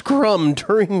violent scrum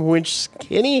during which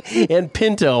Kinney and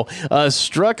Pinto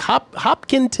struck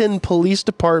Hopkinton Police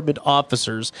Department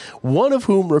officers, one of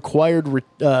whom required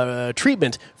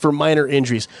treatment for minor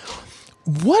injuries.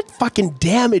 What fucking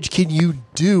damage can you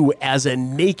do as a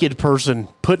naked person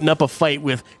putting up a fight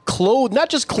with not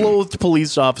just clothed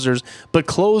police officers, but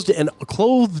clothed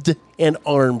and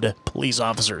armed police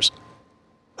officers?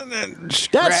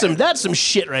 That's some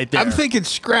shit right there. I'm thinking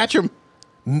scratch them.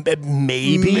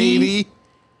 Maybe.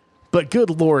 But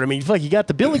good Lord, I mean, fuck, you got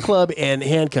the billy club and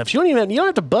handcuffs. You don't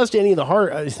have to bust any of the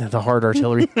hard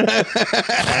artillery.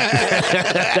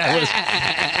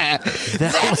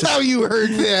 That's how you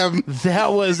heard them.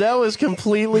 That was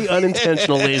completely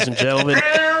unintentional, ladies and gentlemen.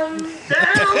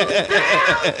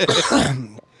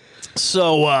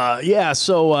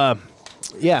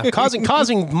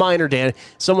 Causing minor damage.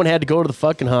 Someone had to go to the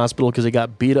fucking hospital because they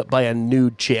got beat up by a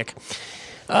nude chick.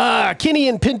 Kinney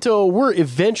and Pinto were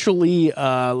eventually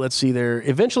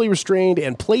restrained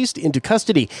and placed into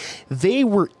custody. They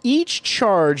were each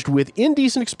charged with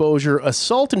indecent exposure,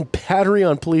 assault and battery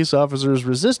on police officers,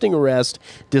 resisting arrest,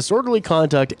 disorderly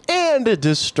conduct, and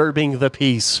disturbing the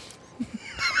peace.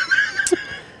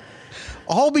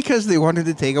 All because they wanted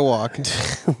to take a walk.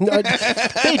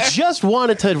 They just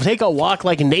wanted to take a walk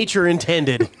like nature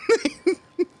intended.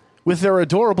 With their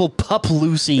adorable pup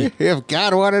Lucy. If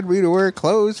God wanted me to wear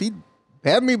clothes, he'd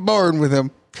have me born with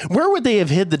him. Where would they have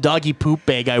hid the doggy poop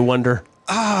bag, I wonder?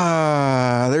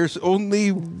 There's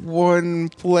only one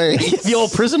place. The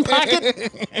old prison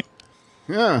pocket?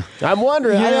 Yeah. I'm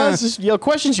wondering. This is,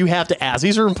 questions you have to ask.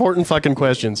 These are important fucking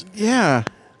questions. Yeah.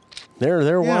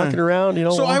 They're walking around,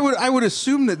 So I would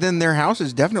assume that then their house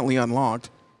is definitely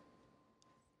unlocked.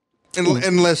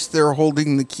 Unless they're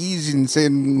holding the keys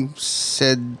in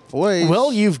said place.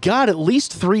 Well, you've got at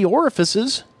least 3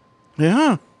 orifices.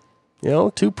 Yeah.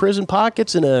 2 prison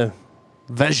pockets and a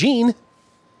vagine.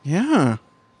 Yeah.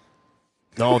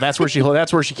 No, that's where she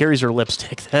carries her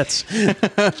lipstick. That's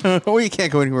oh, you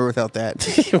can't go anywhere without that.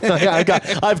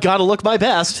 I've got to look my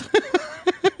best.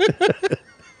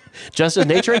 Just as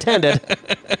nature intended.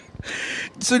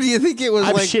 So do you think it was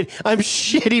I'm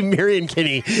shitty Marion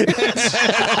Kinney.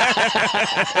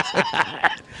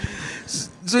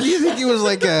 So do you think it was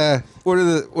like what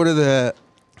are the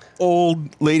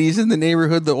old ladies in the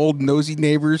neighborhood, the old nosy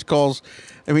neighbors calls?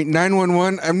 I mean,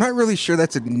 911. I'm not really sure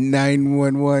that's a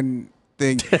 911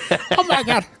 thing. Oh my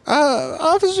God,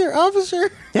 officer,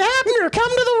 Abner, come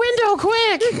to the window,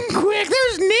 quick! Quick!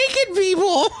 There's naked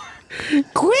people.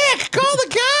 Quick, call the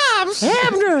cops!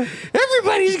 Abner!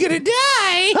 Everybody's gonna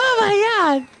die! Oh my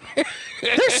God!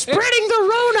 They're spreading the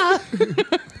Rona!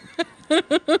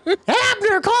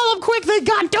 Abner, call them quick! They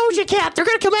got Doja Cat! They're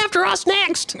gonna come after us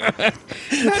next!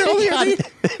 Not only are they...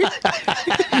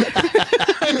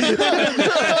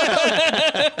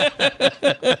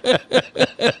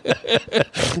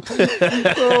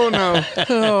 Oh no!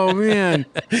 Oh man!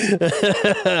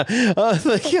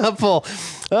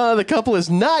 The couple has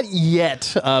not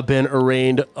yet been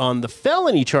arraigned on the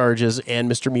felony charges and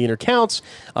misdemeanor counts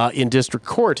in district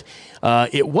court.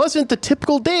 It wasn't the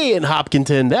typical day in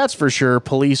Hopkinton, that's for sure.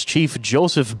 Police Chief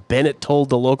Joseph Bennett told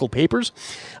the local papers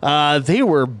they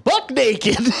were buck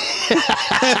naked.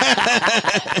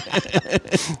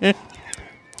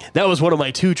 That was one of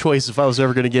my 2 choices if I was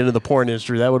ever going to get into the porn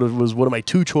industry. That was one of my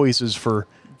 2 choices for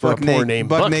a porn name.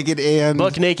 Buck Naked and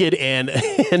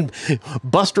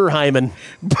Buster Hyman.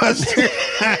 Buster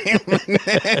Hyman.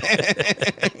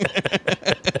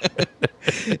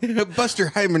 Buster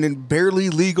Hyman and Barely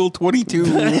Legal 22.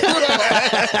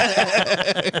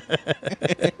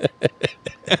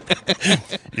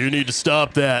 You need to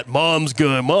stop that. Mom's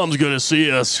gonna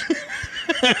see us.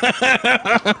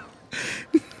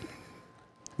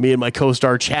 Me and my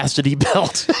co-star Chastity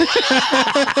Belt.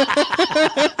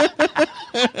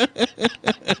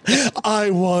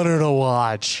 I want her to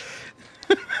watch.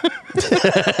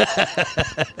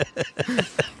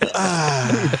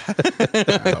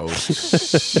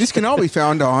 These can all be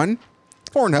found on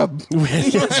Pornhub.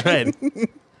 That's right.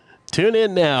 Tune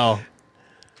in now.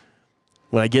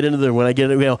 When I get into now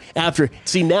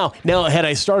had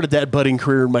I started that budding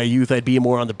career in my youth, I'd be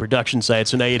more on the production side.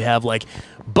 So now you'd have like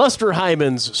Buster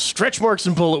Hyman's Stretch Marks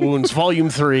and Bullet Wounds, Volume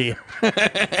 3.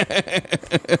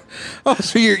 Oh,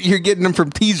 so you're getting them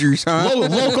from teasers, huh?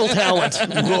 Local talent.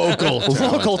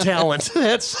 Local talent.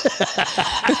 That's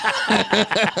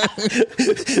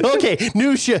okay.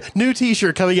 New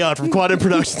T-shirt coming out from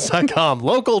quadmproductions.com.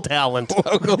 Local talent.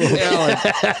 Local talent.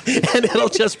 And it'll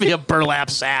just be a burlap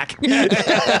sack.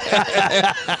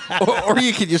 or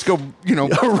you could just go,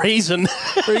 a raisin.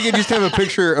 Or you could just have a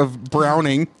picture of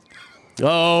Browning.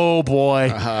 Oh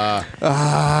boy.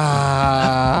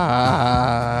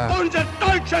 Unser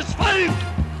deutsches Volk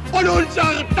und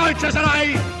unser deutsches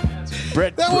Reich.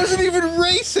 Brett, that wasn't even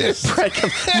racist. Brett,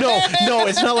 no,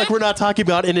 it's not like we're not talking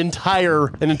about an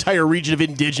entire region of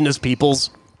indigenous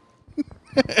peoples.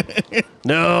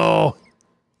 No.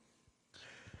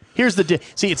 Here's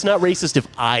see, it's not racist if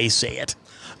I say it.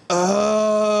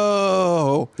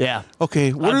 Oh. Yeah.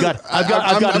 Okay.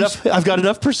 I've got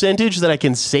enough percentage that I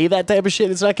can say that type of shit.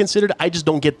 It's not considered. I just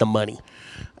don't get the money.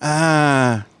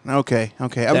 Okay.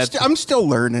 I'm still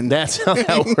learning. That's how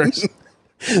that works.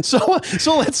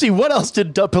 So let's see. What else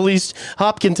did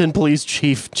Hopkinton Police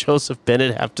Chief Joseph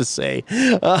Bennett have to say?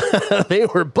 They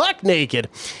were buck naked.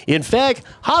 In fact,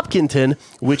 Hopkinton,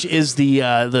 which is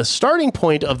the starting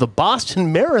point of the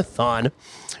Boston Marathon,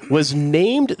 was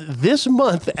named this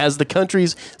month as the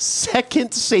country's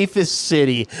second safest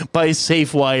city by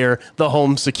SafeWire, the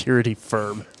home security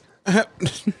firm.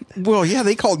 Well, yeah,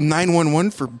 they called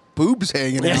 911 for boobs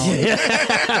hanging out.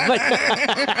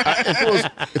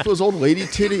 If it was old lady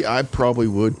titty, I probably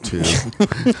would too.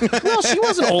 Well, she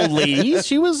wasn't old lady.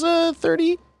 She was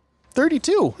 32.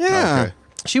 Yeah. Okay.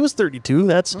 She was 32.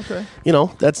 That's okay.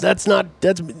 That's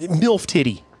MILF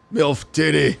titty. MILF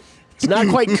titty. It's not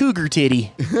quite cougar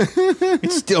titty.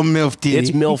 It's still MILF titty. It's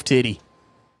MILF titty.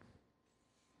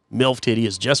 MILF titty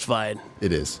is just fine.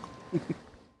 It is.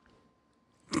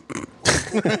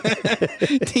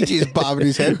 TJ's bobbing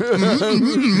his head.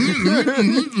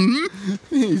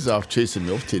 He's off chasing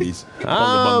milk titties.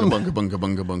 Bunga, bunga, bunga, bunga,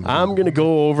 bunga, bunga. I'm going to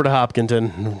go over to Hopkinton.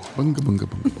 Bunga, bunga, bunga,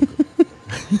 bunga.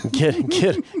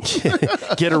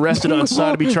 Get arrested on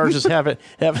sodomy charges.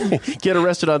 Get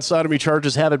arrested on sodomy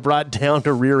charges. Have it brought down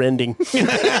to rear ending.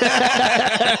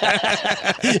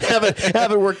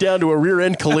 have it worked down to a rear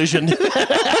end collision.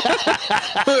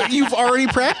 You've already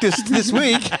practiced this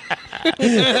week.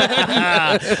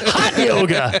 Hot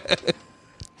yoga.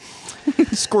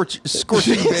 Scorching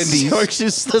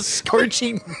Bendies. The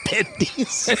scorching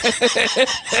Bendies.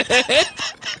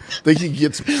 I think he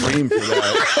gets framed for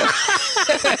that.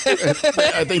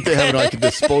 I think they have like a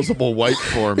disposable wipe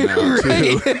for him now,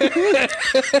 too.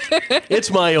 It's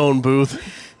my own booth.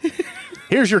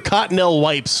 Here's your Cottonelle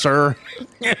wipes, sir.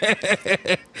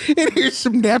 And here's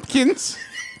some napkins.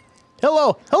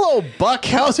 Hello, Buck.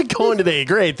 How's it going today?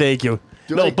 Great, thank you.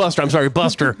 Buster. I'm sorry,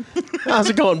 Buster. How's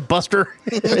it going, Buster?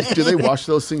 Do they wash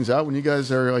those things out when you guys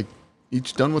are like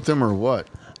each done with them, or what?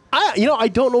 I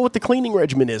don't know what the cleaning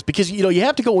regimen is, because you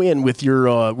have to go in with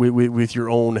your with your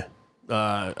own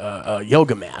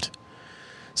yoga mat.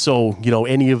 So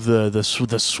any of the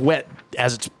sweat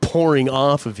as it's pouring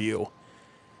off of you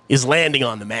is landing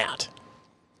on the mat.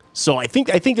 So I think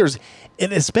there's,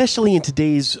 and especially in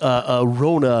today's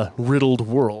Rona riddled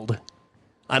world,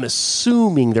 I'm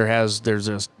assuming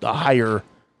there's a higher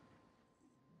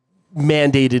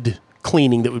mandated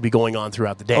cleaning that would be going on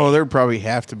throughout the day. Oh, there'd probably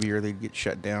have to be, or they'd get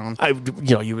shut down.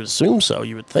 You would assume so.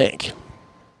 You would think,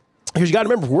 because you got to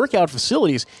remember, workout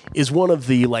facilities is one of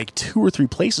the 2 or 3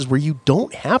 places where you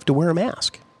don't have to wear a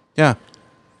mask. Yeah,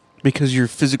 because you're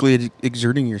physically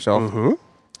exerting yourself. Mm-hmm.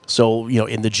 So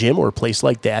in the gym or a place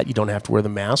like that, you don't have to wear the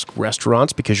mask.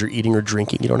 Restaurants, because you're eating or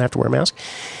drinking, you don't have to wear a mask.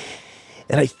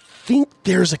 And I think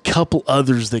there's a couple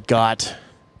others that got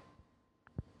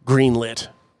greenlit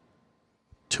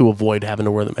to avoid having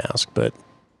to wear the mask, but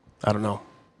I don't know.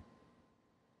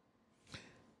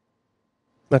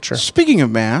 Not sure. Speaking of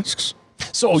masks,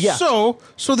 so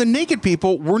the naked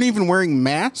people weren't even wearing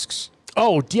masks.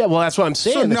 Oh yeah, well that's what I'm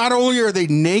saying. So not only are they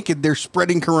naked, they're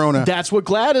spreading corona. That's what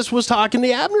Gladys was talking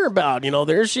to Abner about.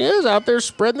 There she is out there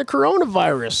spreading the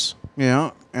coronavirus.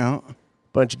 Yeah.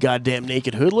 Bunch of goddamn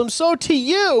naked hoodlums. So to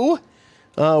you,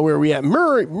 where are we at?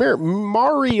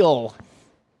 Mariel?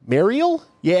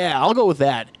 Yeah, I'll go with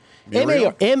that.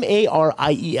 Mariel.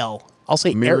 I'll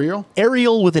say Mariel?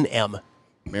 Ariel with an M.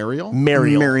 Mariel?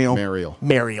 Mariel.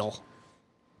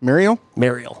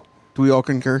 Do we all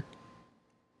concur?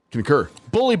 Concur.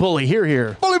 Bully,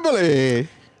 here. Bully.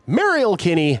 Mariel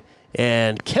Kinney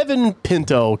and Kevin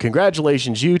Pinto.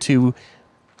 Congratulations, you two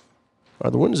are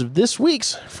the winners of this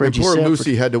week's Fredgie Poor Sanford.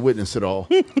 Lucy had to witness it all.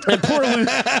 And poor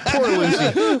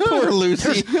Lucy. Poor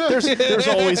Lucy. There's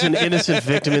always an innocent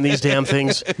victim in these damn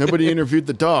things. Nobody interviewed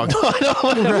the dog. Right?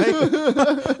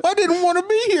 I didn't want to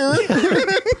be here.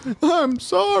 I'm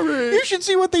sorry. You should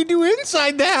see what they do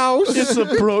inside the house.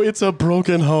 It's a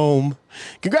broken home.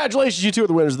 Congratulations, you two are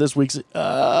the winners of this week's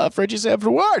Fredgie Sanford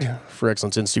Award for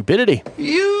excellence in stupidity.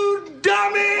 You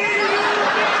dummy!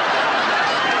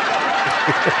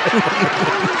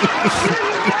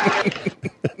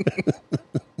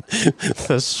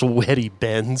 The sweaty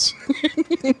bends.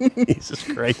 Jesus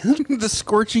Christ. The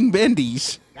scorching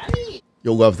Bendies.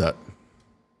 You'll love that.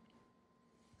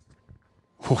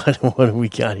 What do we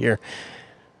got here?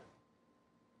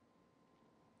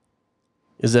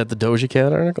 Is that the Doja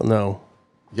Cat article? No.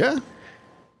 Yeah.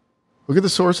 Look at the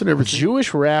source and everything.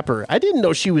 Jewish rapper. I didn't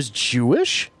know she was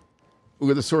Jewish.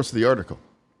 Look at the source of the article.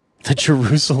 The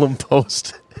Jerusalem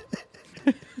Post.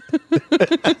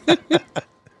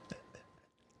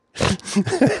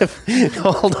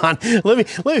 Hold on. Let me.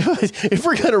 If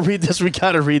we're gonna read this, we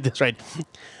gotta read this right.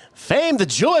 Famed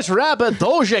Jewish rapper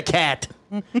Doja Cat.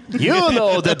 You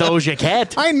know the Doja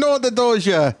Cat. I know the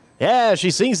Doja. Yeah, she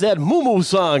sings that moo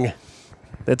song.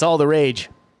 That's all the rage.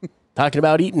 Talking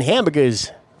about eating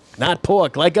hamburgers, not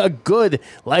pork, like a good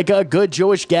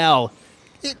Jewish gal.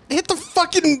 Hit the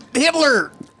fucking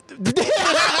Hitler. But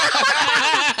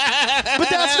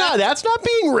that's not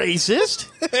being racist.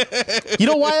 You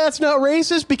know why that's not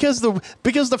racist? Because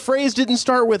the phrase didn't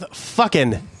start with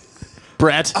fucking,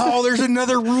 Brett. Oh, there's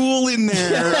another rule in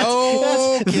there.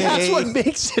 That's what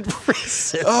makes it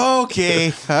racist.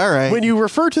 Okay. All right. When you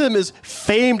refer to them as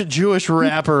famed Jewish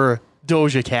rapper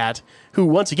Doja Cat, who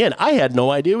once again I had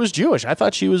no idea was Jewish. I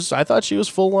thought she was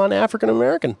full on African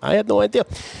American. I had no idea.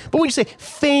 But when you say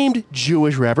famed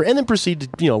Jewish rapper and then proceed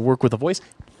to work with a voice,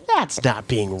 that's not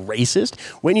being racist.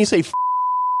 When you say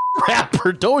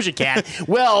rapper Doja Cat.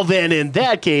 Well, then in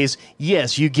that case,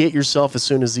 yes, you get yourself as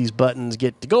soon as these buttons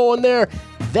get to going there.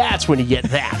 That's when you get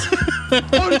that.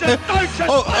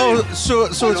 So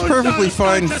it's perfectly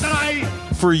fine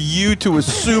for you to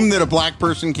assume that a black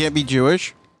person can't be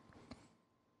Jewish?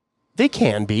 They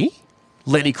can be.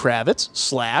 Lenny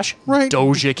Kravitz / Right.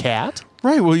 Doja Cat.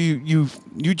 Right. Well, you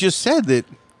just said that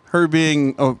her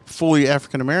being a fully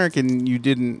African American, you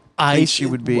didn't think she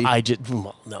would be. I just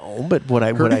no, but what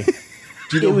I Do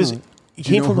you know was do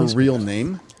you know her real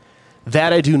name?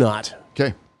 That I do not.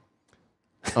 Okay.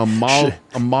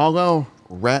 Amalo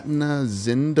Ratna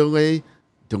Zindale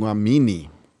Dlamini.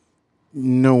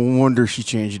 No wonder she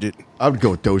changed it. I would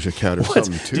go with Doja Cat or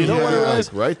something too. Do you know what it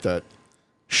was? Right, that.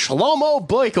 Shlomo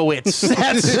Boykowitz.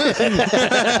 That's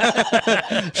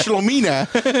Shlomina.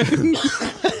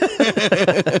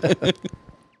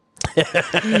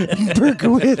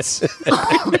 Berkowitz.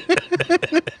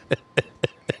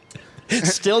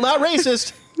 Still not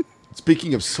racist.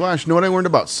 Speaking of Slash, know what I learned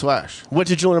about Slash? What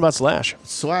did you learn about Slash?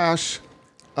 Slash,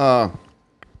 I'm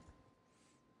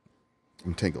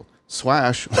tangled.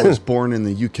 Slash was born in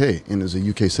the UK and is a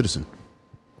UK citizen.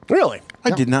 Really?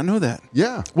 I did not know that.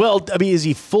 Yeah. Well, I mean, is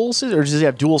he full citizen or does he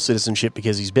have dual citizenship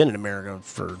because he's been in America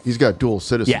for... He's got dual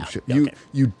citizenship. Yeah, okay.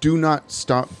 You do not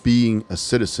stop being a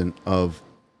citizen of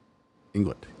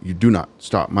England. You do not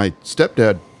stop. My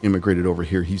stepdad immigrated over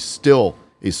here. He's still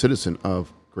a citizen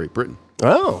of Great Britain.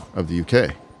 Oh. Of the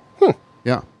UK.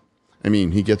 Yeah. I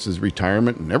mean, he gets his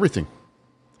retirement and everything.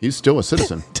 He's still a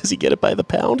citizen. Does he get it by the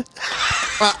pound?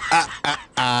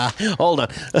 Hold on.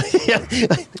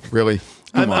 Really?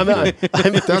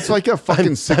 That's like a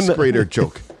fucking sixth grader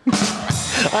joke.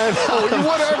 Whatever.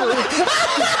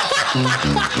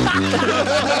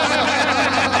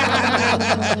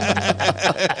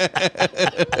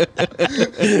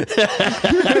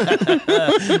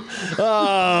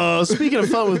 Oh, speaking of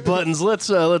fun with buttons, let's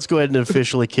go ahead and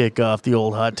officially kick off the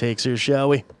old hot takes here, shall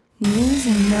we? News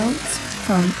and notes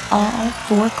from all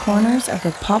four corners of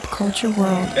the pop culture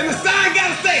world. And the sign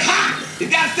gotta stay hot. You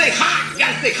gotta stay hot. You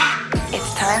gotta stay hot.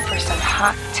 It's time for some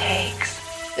hot takes.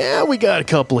 Yeah, we got a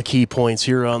couple of key points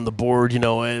here on the board. You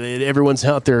know, everyone's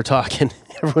out there talking.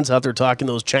 Everyone's out there talking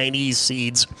those Chinese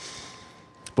seeds,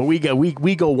 but we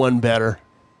go one better.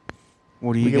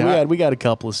 What do you got? We got a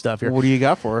couple of stuff here. What do you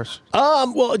got for us?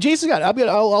 Well, Jason's got.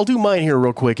 I'll do mine here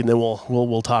real quick, and then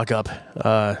we'll talk up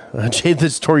the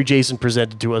story Jason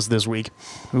presented to us this week.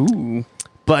 Ooh.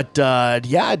 But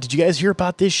yeah, did you guys hear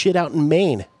about this shit out in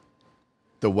Maine?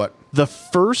 The what? The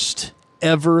first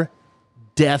ever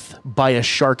death by a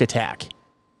shark attack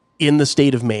in the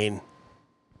state of Maine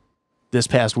this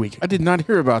past week. I did not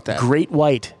hear about that. Great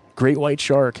white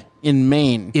shark in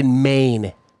Maine. In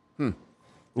Maine.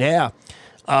 Yeah.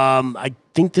 I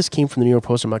think this came from the New York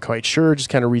Post. I'm not quite sure. Just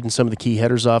kind of reading some of the key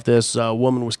headers off this. A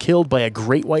woman was killed by a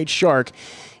great white shark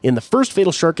in the first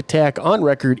fatal shark attack on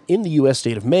record in the U.S.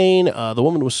 state of Maine. The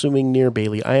woman was swimming near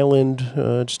Bailey Island,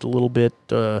 just a little bit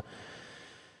a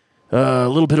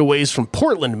ways from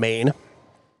Portland, Maine.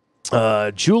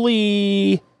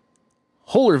 Julie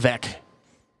Holovec.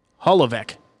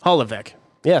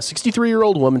 Yeah,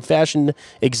 63-year-old woman, fashion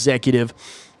executive.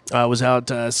 Was out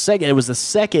second. It was the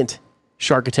second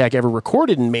shark attack ever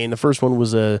recorded in Maine. The first one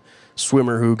was a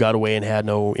swimmer who got away and had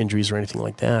no injuries or anything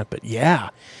like that. But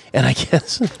yeah, and I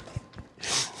guess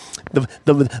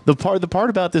the part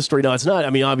about this story. No, it's not. I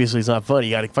mean, obviously, it's not funny.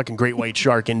 You got a fucking great white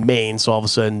shark in Maine, so all of a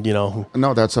sudden, you know.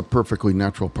 No, that's a perfectly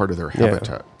natural part of their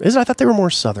habitat. I thought they were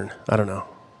more southern. I don't know.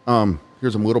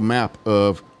 Here's a little map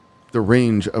of the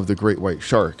range of the great white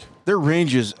shark. Their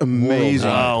range is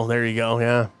amazing. Oh, there you go.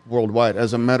 Yeah. Worldwide.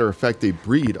 As a matter of fact, they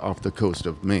breed off the coast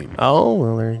of Maine. Oh,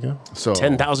 well, there you go. So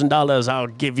 $10,000, I'll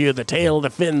give you the tail,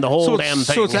 the fin, the whole damn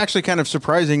thing. So it's actually kind of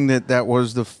surprising that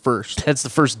was the first. That's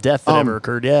the first death that ever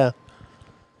occurred, yeah.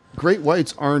 Great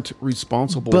whites aren't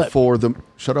responsible for the...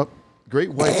 Shut up.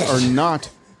 Great whites are not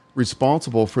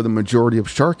responsible for the majority of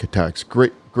shark attacks.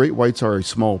 Great whites are a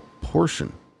small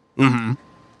portion. Mm-hmm.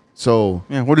 So...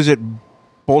 Yeah, what is it?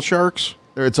 Bull sharks?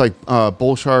 It's like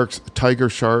bull sharks, tiger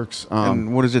sharks.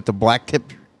 And what is it, the black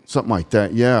tip? Something like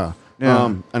that, yeah.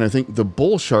 And I think the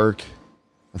bull shark,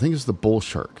 is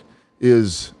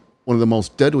one of the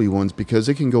most deadly ones because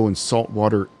it can go in salt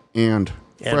water and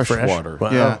fresh water.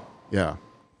 Wow. Yeah.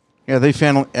 Yeah, they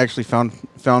actually found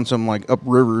some like up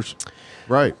rivers.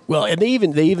 Right. Well, and they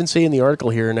even say in the article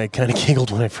here, and I kind of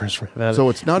giggled when I first read about it. So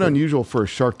it's not unusual for a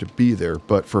shark to be there,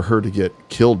 but for her to get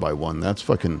killed by one, that's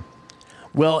fucking...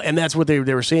 Well, and that's what they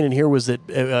were saying in here was that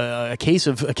a case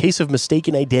of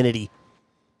mistaken identity.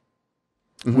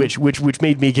 which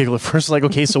made me giggle at first. Like,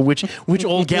 okay, so which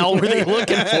old gal were they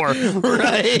looking for?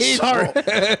 Right. Sorry,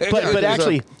 but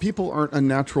actually, people aren't a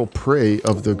natural prey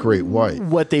of the great white.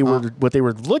 What they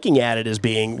were looking at it as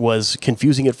being was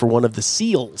confusing it for one of the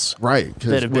seals. Right.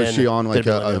 Because was she on like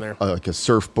a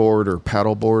surfboard or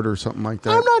paddleboard or something like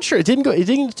that? I'm not sure. It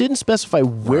didn't specify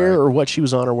where or what she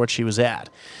was on or what she was at.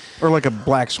 Or like a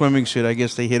black swimming suit. I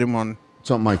guess they hit him on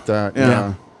something like that.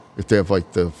 Yeah. If they have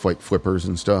like the flight flippers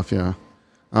and stuff. Yeah.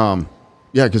 Yeah,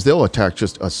 because they'll attack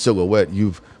just a silhouette.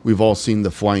 We've all seen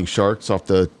the flying sharks off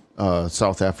the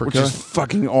South Africa, which is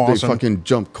fucking awesome. They fucking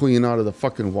jump clean out of the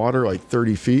fucking water like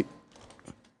 30 feet,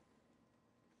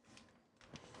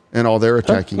 and all they're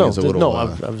attacking is a little. No, I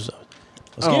was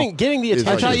getting the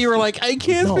attention. I thought you were like, I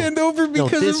can't bend over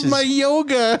because of my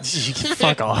yoga.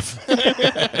 Fuck off.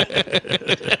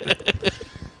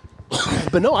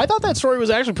 But no, I thought that story was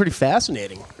actually pretty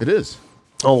fascinating. It is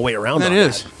all the way around. That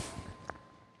is.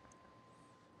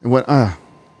 And when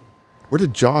where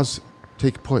did Jaws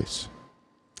take place?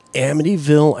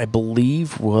 Amityville, I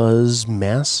believe, was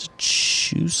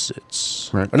Massachusetts.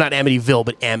 Right. Or not Amityville,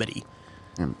 but Amity.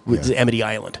 It's Amity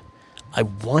Island. I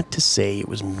want to say it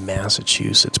was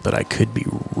Massachusetts, but I could be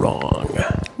wrong.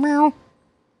 Meow.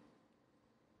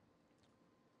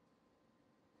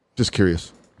 Just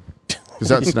curious. Because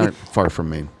that's not far from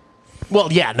Maine.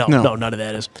 Well, yeah, no, none of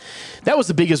that is. That was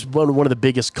the biggest one of the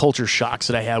biggest culture shocks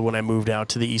that I had when I moved out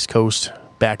to the East Coast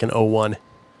back in 2001.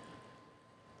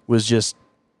 Was just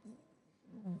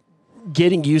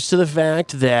getting used to the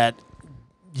fact that,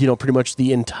 pretty much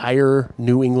the entire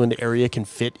New England area can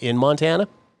fit in Montana.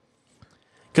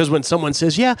 Because when someone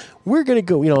says, yeah, we're going to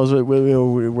go,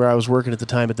 where I was working at the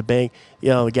time at the bank,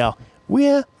 the gal,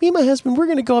 yeah, me and my husband, we're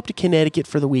going to go up to Connecticut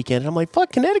for the weekend. And I'm like,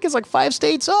 fuck, Connecticut's like 5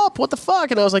 states up. What the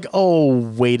fuck? And I was like, oh,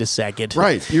 wait a second.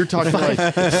 Right. You're talking like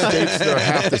states that are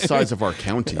half the size of our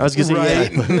county. I was going to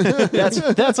say, yeah.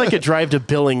 That's like a drive to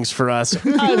Billings for us.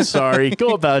 I'm sorry. Go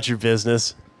about your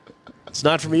business. It's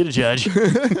not for me to judge.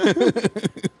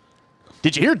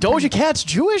 Did you hear Doja Cat's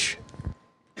Jewish?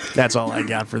 That's all I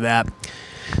got for that.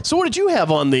 So what did you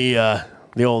have on the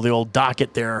old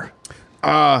docket there?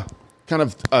 Kind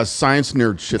of science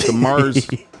nerd shit. The Mars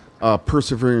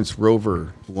Perseverance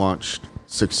rover launched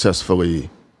successfully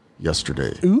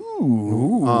yesterday.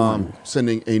 Ooh.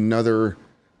 Sending another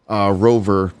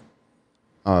rover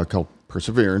called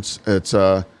Perseverance. It's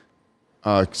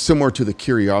similar to the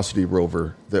Curiosity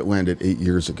rover that landed 8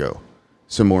 years ago.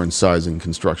 Similar in size and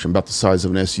construction, about the size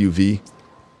of an SUV.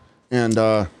 And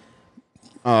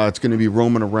it's going to be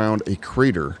roaming around a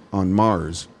crater on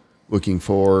Mars looking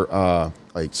for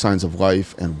like signs of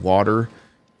life and water,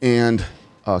 and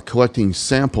collecting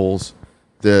samples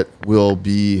that will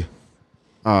be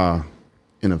in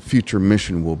a future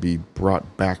mission will be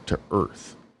brought back to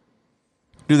Earth.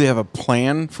 Do they have a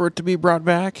plan for it to be brought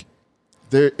back?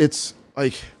 It's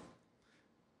like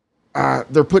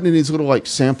they're putting in these little like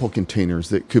sample containers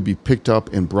that could be picked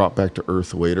up and brought back to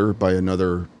Earth later by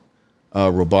another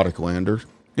robotic lander.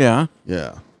 Yeah.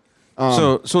 Yeah.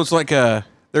 So it's like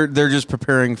they're just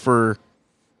preparing for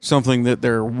something that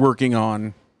they're working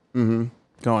on. Mm-hmm.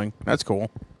 Going. That's cool.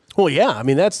 Well, yeah. I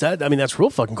mean, that's real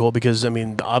fucking cool because, I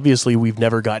mean, obviously we've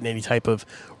never gotten any type of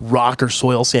rock or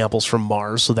soil samples from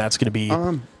Mars, so that's going to be...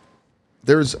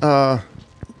 There's... I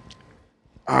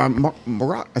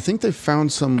think they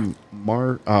found some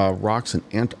rocks in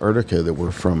Antarctica that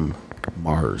were from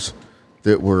Mars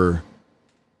that were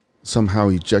somehow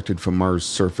ejected from Mars'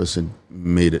 surface and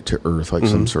made it to Earth, like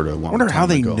some sort of long time ago. I wonder how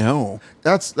they know.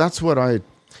 That's what I...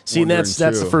 See, and that's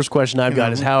the first question I've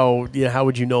got is how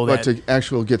would you know that? But to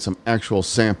actually get some actual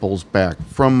samples back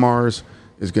from Mars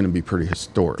is going to be pretty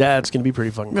historic. That's going to be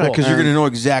pretty fucking cool. Because you're going to know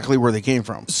exactly where they came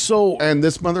from. So, and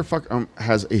this motherfucker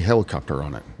has a helicopter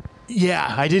on it.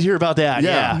 Yeah, I did hear about that.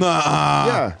 Yeah.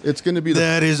 Yeah, it's going to be...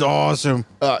 That is awesome.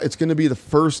 It's going to be the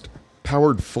first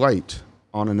powered flight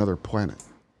on another planet.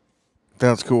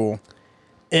 That's cool.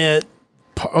 And...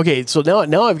 Okay, so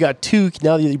now I've got two.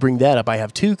 Now that you bring that up, I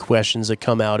have two questions that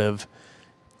come out of,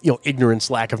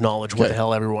 ignorance, lack of knowledge, what the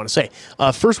hell ever you want to say.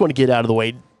 First one to get out of the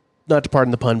way, not to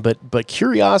pardon the pun, but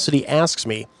curiosity asks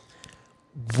me,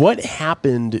 what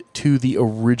happened to the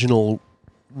original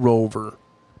rover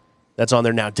that's on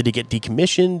there now? Did it get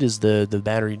decommissioned? Is the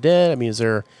battery dead? I mean, is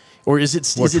it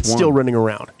still running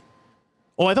around?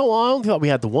 Oh, I only thought we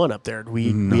had the one up there.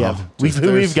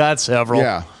 We've got several.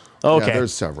 Yeah. Okay. Yeah,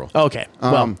 there's several. Okay.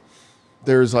 Well,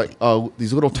 there's like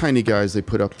these little tiny guys they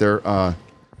put up there,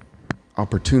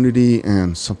 Opportunity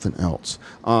and something else.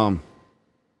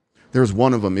 There's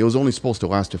one of them. It was only supposed to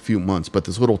last a few months, but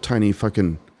this little tiny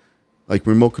fucking like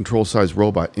remote control size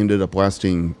robot ended up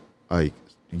lasting like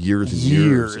years and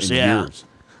years and years.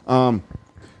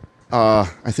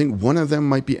 I think one of them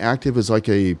might be active as like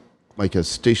a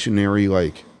stationary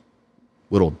like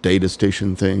little data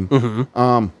station thing.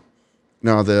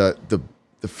 Now the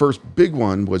first big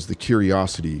one was the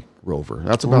Curiosity rover.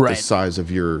 That's about the size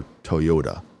of your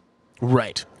Toyota.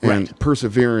 Right. And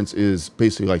Perseverance is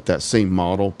basically like that same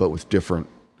model, but with different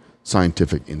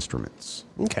scientific instruments.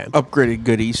 Okay. Upgraded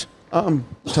goodies.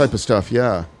 Type of stuff,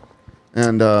 yeah.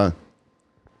 And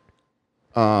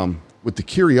with the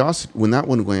Curiosity, when that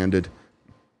one landed,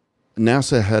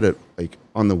 NASA had it like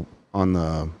on their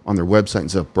website and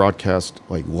stuff, broadcast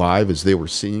like live as they were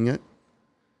seeing it.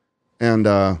 And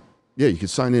yeah, you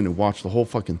could sign in and watch the whole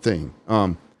fucking thing.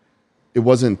 It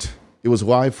was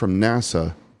live from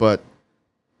NASA, but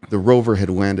the rover had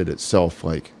landed itself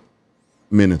like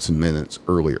minutes and minutes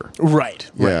earlier. Right.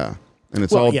 Yeah. And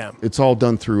it's all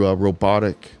done through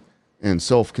robotic and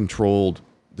self-controlled.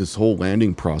 This whole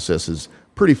landing process is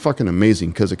pretty fucking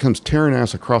amazing because it comes tearing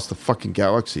ass across the fucking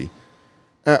galaxy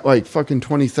at like fucking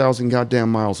 20,000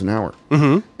 goddamn miles an hour.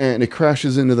 And it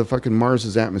crashes into the fucking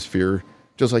Mars's atmosphere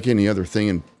just like any other thing,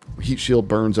 and heat shield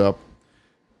burns up.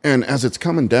 And as it's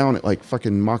coming down at like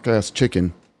fucking mock-ass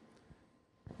chicken,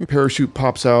 parachute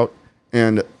pops out,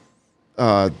 and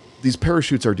these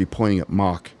parachutes are deploying at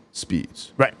Mach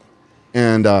speeds. Right.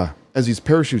 And as these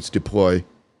parachutes deploy,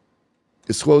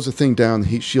 it slows the thing down, the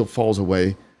heat shield falls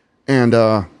away, and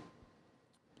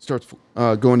starts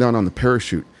going down on the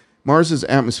parachute. Mars's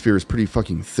atmosphere is pretty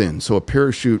fucking thin, so a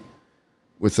parachute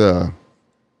with a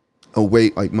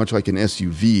weight like much like an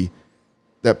SUV,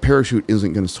 that parachute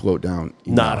isn't going to slow it down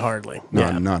enough. Not hardly.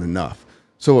 Not enough.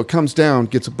 So it comes down,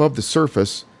 gets above the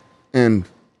surface, and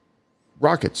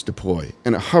rockets deploy,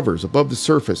 and it hovers above the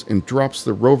surface and drops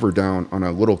the rover down on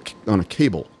a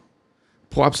cable,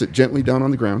 plops it gently down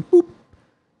on the ground, boop,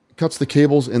 cuts the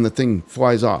cables, and the thing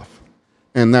flies off.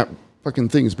 And that fucking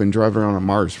thing has been driving around on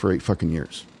Mars for 8 fucking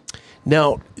years.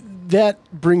 Now, that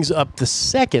brings up the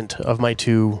second of my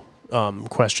two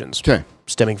questions,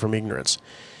 stemming from ignorance.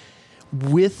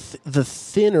 With the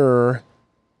thinner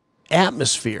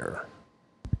atmosphere,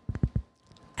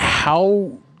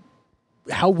 how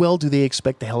well do they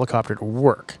expect the helicopter to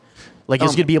work? Like,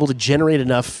 is it going to be able to generate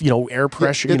enough, air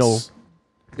pressure?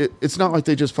 It's not like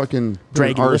they just fucking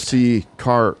drag an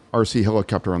RC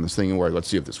helicopter on this thing and where let's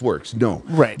see if this works. No,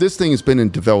 right. This thing has been in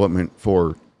development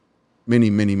for many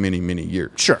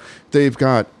years. Sure, they've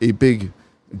got a big,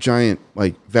 giant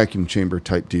like vacuum chamber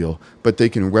type deal, but they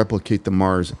can replicate the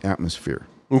Mars atmosphere.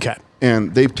 Okay,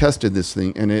 and they've tested this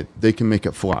thing, and they can make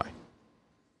it fly.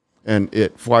 And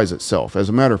it flies itself. As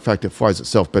a matter of fact, it flies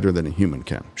itself better than a human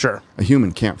can. Sure. A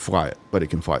human can't fly it, but it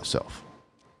can fly itself.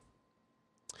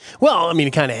 Well, I mean,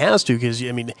 it kind of has to, because,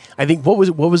 I mean, I think, what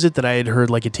was it that I had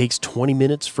heard, like, it takes 20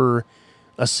 minutes for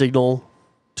a signal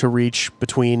to reach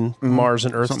between Mars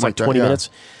and Earth? Something it's like 20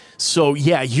 minutes. So,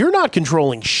 yeah, you're not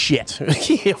controlling shit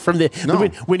from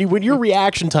when your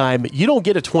reaction time, you don't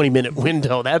get a 20-minute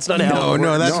window. That's not how it works.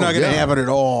 No, that's not going to happen at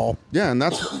all. Yeah, and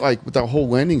that's like with that whole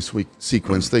landing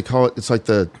sequence, they call it, it's like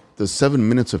the 7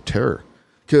 minutes of terror.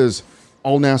 Because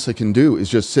all NASA can do is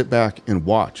just sit back and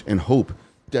watch and hope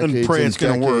decades and pray it's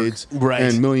going to work. Right.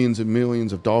 And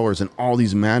millions of dollars and all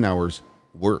these man hours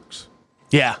works.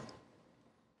 Yeah.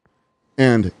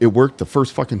 And it worked the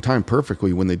first fucking time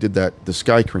perfectly when they did the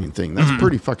sky crane thing. That's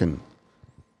pretty fucking...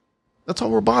 That's all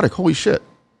robotic. Holy shit.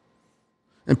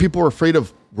 And people are afraid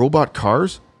of robot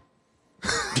cars?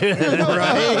 Right?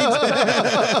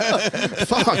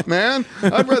 Fuck, man.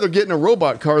 I'd rather get in a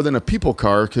robot car than a people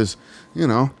car because,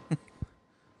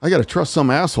 I got to trust some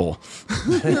asshole.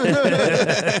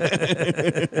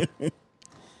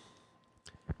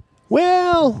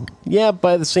 Well, yeah,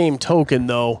 by the same token,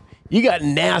 though, you got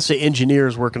NASA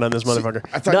engineers working on this motherfucker.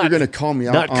 I thought you were going to call me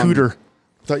out not Cooter.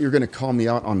 I thought you were going to call me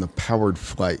out on the powered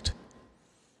flight.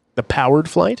 The powered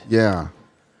flight? Yeah,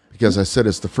 because I said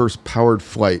it's the first powered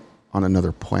flight on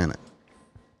another planet.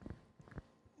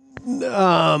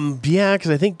 Yeah, because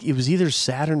I think it was either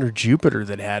Saturn or Jupiter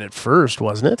that had it first,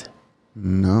 wasn't it?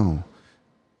 No.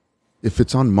 If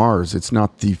it's on Mars, it's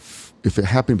not if it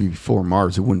happened to be before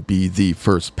Mars, it wouldn't be the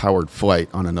first powered flight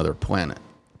on another planet.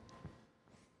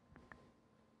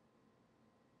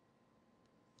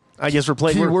 I guess we're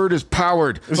playing. Keyword is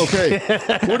powered. Okay.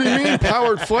 What do you mean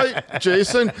powered flight,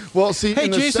 Jason? Well, see,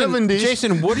 in the 70s...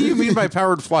 Jason, what do you mean by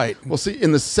powered flight? Well, see,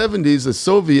 in the 70s, the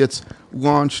Soviets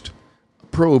launched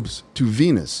probes to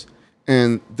Venus.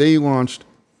 And they launched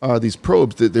these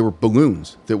probes, that they were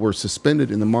balloons that were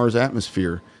suspended in the Mars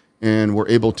atmosphere and were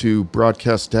able to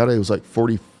broadcast data. It was like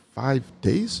 45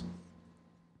 days.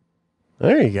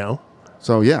 There you go.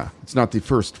 So yeah, it's not the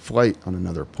first flight on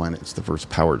another planet. It's the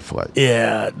first powered flight.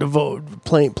 Yeah,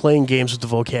 playing games with the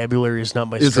vocabulary is not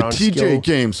my It's strong a TJ skill.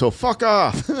 game, so fuck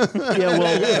off. Yeah,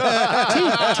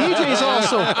 well,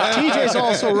 TJ's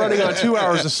also running on 2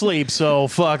 hours of sleep, so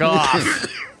fuck off.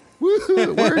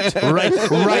 It worked. Right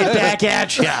back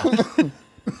at ya.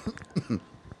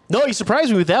 No, you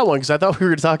surprised me with that one because I thought we were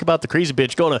going to talk about the crazy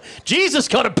bitch going to, Jesus,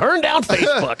 going to burn down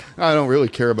Facebook. I don't really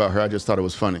care about her. I just thought it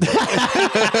was funny.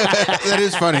 That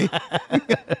is funny.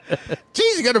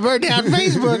 She's gonna burn down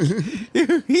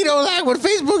Facebook. He don't like what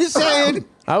Facebook is saying.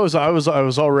 I was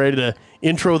all ready to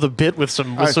intro the bit with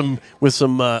some Doobie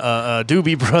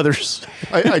Brothers.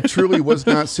 I truly was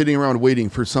not sitting around waiting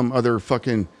for some other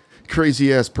fucking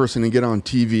crazy ass person to get on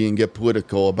TV and get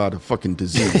political about a fucking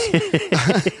disease.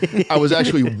 I was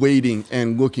actually waiting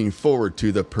and looking forward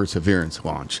to the Perseverance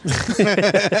launch.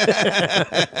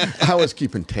 I was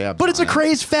keeping tabs. But it's a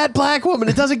crazed fat black woman.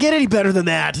 It doesn't get any better than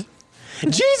that.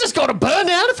 Jesus going to burn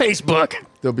down Facebook.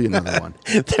 There'll be another one.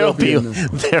 There'll be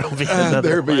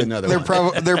another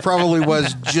one. There probably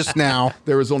was just now.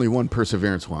 There was only one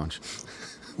Perseverance launch.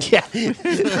 Yeah. So,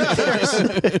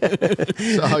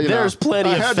 There's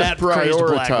plenty of fat, crazed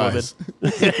black women.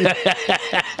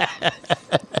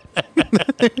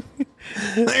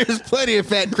 There's plenty of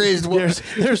fat, crazy women.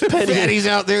 There's plenty fatties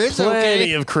out there. It's plenty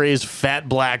okay. of crazed fat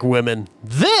black women.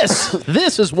 This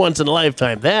is once in a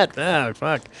lifetime. That,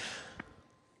 fuck.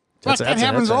 That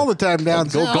happens all the time down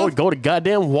south. Go to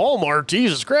goddamn Walmart.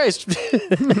 Jesus Christ.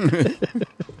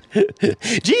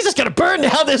 Jesus gonna burn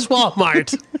down this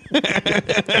Walmart.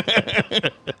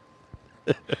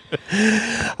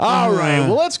 All right.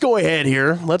 Well, let's go ahead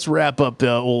here. Let's wrap up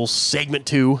old segment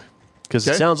 2 because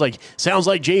it sounds like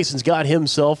Jason's got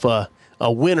himself a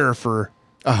winner for.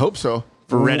 I hope so.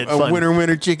 For Reddit fun. A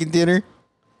winner chicken dinner.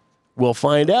 We'll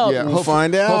find out. Yeah, we'll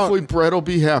find out. Hopefully, Brett will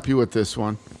be happy with this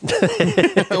one.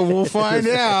 We'll find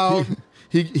out.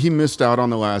 He missed out on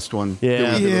the last one.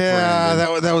 Yeah,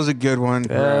 that was a good one.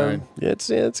 Right.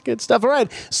 It's good stuff. All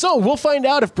right, so we'll find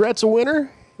out if Brett's a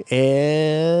winner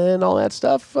and all that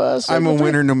stuff. I'm a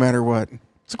winner no matter what.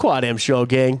 It's a Quad M show,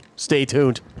 gang. Stay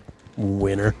tuned.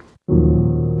 Winner.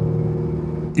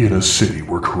 In a city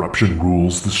where corruption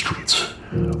rules the streets,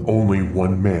 only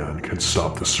one man can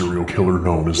stop the serial killer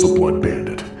known as the Blood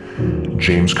Bandit.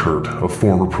 James Kurt, a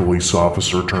former police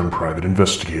officer turned private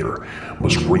investigator,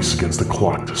 must race against the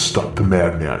clock to stop the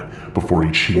madman before he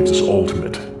achieves his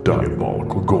ultimate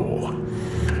diabolical goal.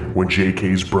 When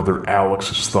JK's brother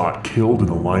Alex is thought killed in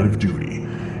the line of duty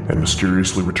and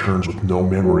mysteriously returns with no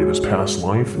memory of his past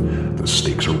life, the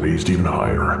stakes are raised even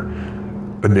higher.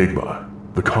 Enigma,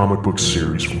 the comic book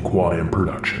series from Quad M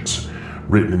Productions,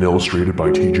 written and illustrated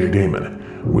by TJ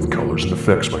Damon, with colors and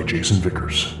effects by Jason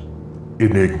Vickers.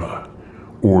 Enigma.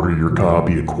 Order your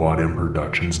copy at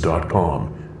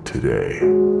quadmproductions.com today.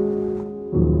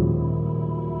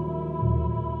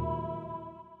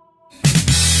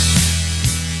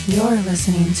 You're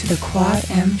listening to the Quad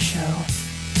M Show.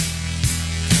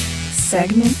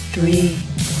 Segment 3.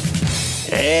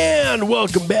 And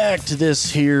welcome back to this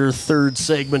here third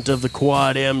segment of the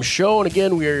Quad M Show. And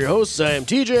again, we are your hosts. I am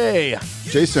TJ.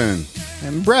 Jason.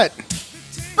 And Brett. Boy,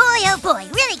 oh boy,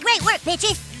 really great work,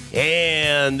 bitches.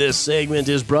 And this segment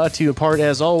is brought to you in part,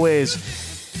 as always,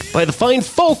 by the fine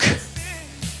folk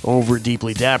over at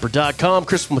deeplydapper.com.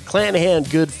 Chris McClanahan,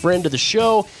 good friend of the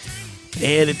show.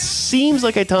 And it seems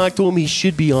like I talked to him. He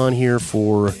should be on here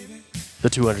for the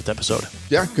 200th episode.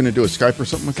 Yeah, gonna do a Skype or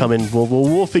something. Come in.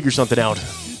 We'll figure something out.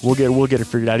 We'll get it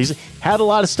figured out. He's had a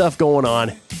lot of stuff going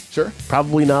on. Sure.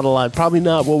 Probably not a lot. Probably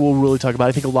not what we'll really talk about.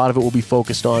 I think a lot of it will be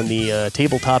focused on the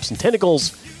Tabletops and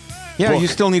Tentacles. Yeah, book. you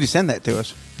still need to send that to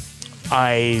us.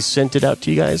 I sent it out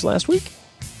to you guys last week.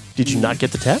 Did you not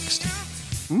get the text?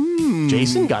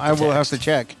 Jason got the text. I will have to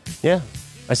check. Yeah.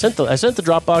 I sent the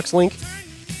Dropbox link,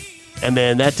 and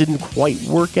then that didn't quite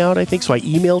work out, I think, so I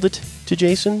emailed it to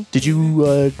Jason. Did you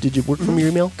work from your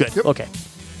email? Good. Yep. Okay.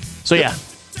 So yeah.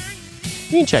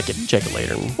 You can check it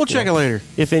later. We'll check it later.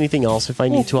 If anything else, if I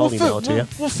need to, I'll email it to you.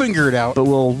 We'll figure it out. But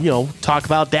we'll, talk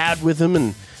about that with him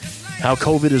and how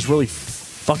COVID has really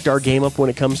fucked our game up when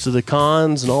it comes to the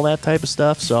cons and all that type of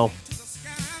stuff. So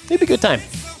it'd be a good time.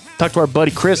 Talk to our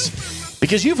buddy Chris,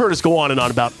 because you've heard us go on and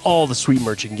on about all the sweet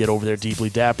merch you can get over there at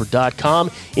deeplydapper.com,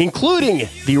 including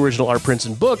the original art prints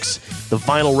and books, the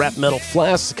vinyl wrap metal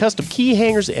flasks, the custom key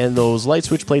hangers, and those light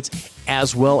switch plates,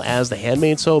 as well as the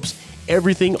handmade soaps.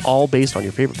 Everything all based on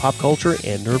your favorite pop culture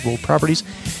and nerd world properties.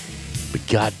 But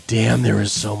goddamn, there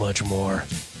is so much more.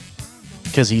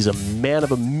 Because he's a man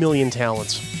of a million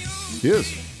talents. He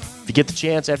is. If you get the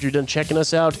chance after you're done checking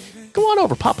us out, go on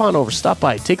over, pop on over, stop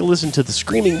by, take a listen to the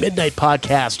Screaming Midnight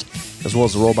podcast, as well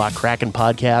as the Robot Kraken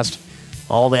podcast.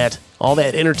 All that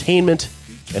entertainment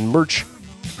and merch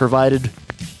provided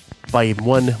by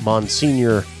one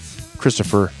Monsignor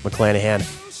Christopher McClanahan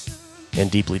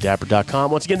and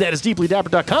DeeplyDapper.com. Once again, that is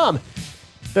DeeplyDapper.com.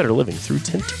 Better living through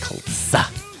tentacles.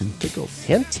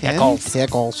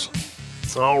 Tentacles.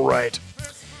 All right.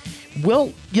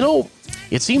 Well,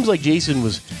 it seems like Jason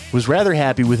was rather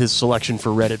happy with his selection for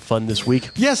Reddit Fun this week.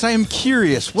 Yes, I am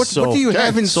curious. What do you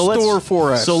have in store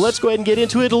for us? So let's go ahead and get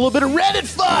into it. A little bit of Reddit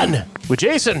Fun with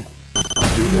Jason.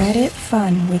 Reddit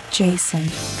Fun with Jason.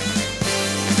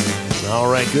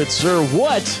 All right, good sir.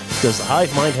 What does the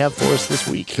Hive Mind have for us this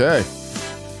week? Okay.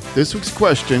 This week's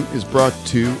question is brought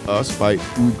to us by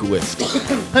Ooglist.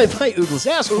 By Ooglist.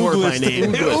 Ask for my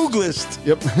name. Ooglist.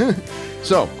 Yep.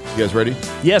 So, you guys ready?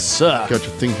 Yes, sir. Got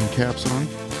your thinking caps on?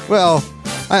 Well,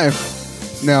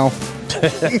 no.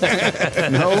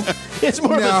 No? It's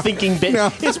more of a thinking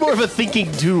It's more of a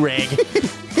thinking do-rag.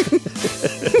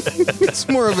 It's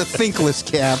more of a thinkless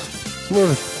cap. It's more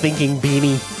of a thinking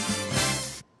beanie.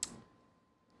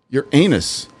 Your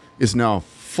anus is now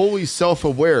fully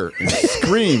self-aware and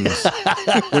screams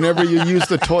whenever you use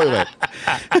the toilet.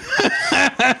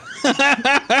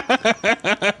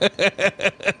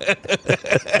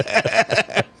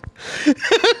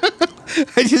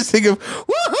 I just think of,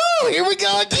 woohoo, here we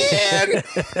go again.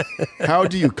 How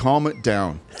do you calm it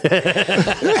down?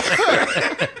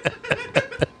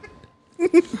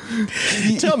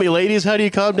 Tell me, ladies, how do you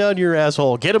calm down your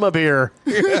asshole? Get him a beer.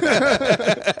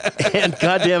 And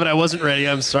goddamn it, I wasn't ready.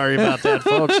 I'm sorry about that,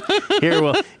 folks. Hold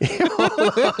on.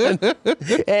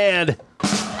 And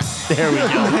there we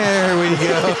go. There we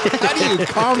go. How do you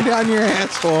calm down your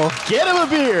asshole? Get him a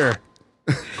beer.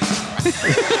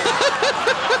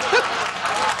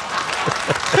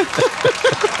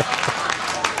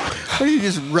 Or you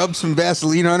just rub some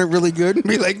Vaseline on it really good and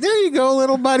be like, there you go,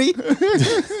 little buddy.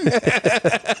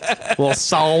 We'll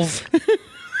solve.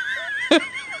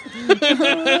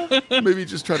 Maybe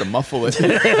just try to muffle it.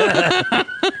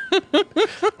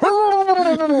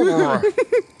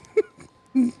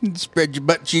 Spread your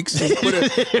butt cheeks and put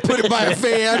it by a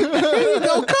fan. There you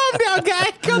go. Calm down, guy.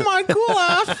 Come on, cool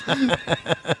off.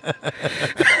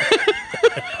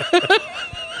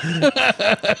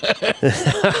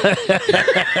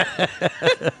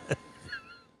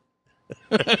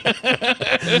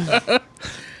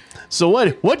 So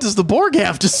what does the Borg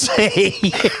have to say?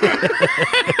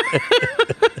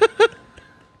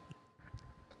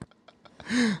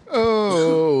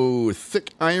 Oh,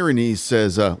 Thick Irony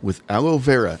says, with aloe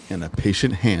vera and a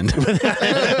patient hand.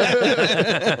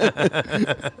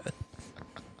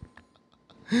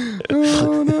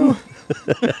 Oh, no.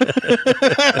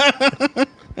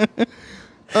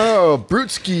 Oh,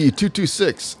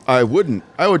 Brutski226. I wouldn't.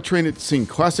 I would train it to sing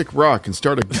classic rock and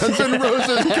start a Guns N'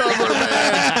 Roses cover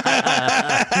band.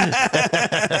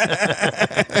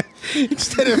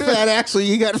 Instead of Fat Axel,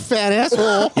 you got Fat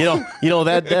Asshole.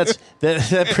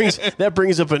 That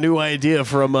brings up a new idea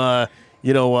from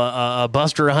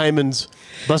Buster Hyman's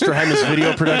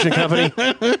video production company.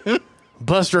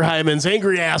 Buster Hyman's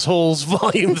Angry Assholes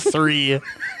Volume 3.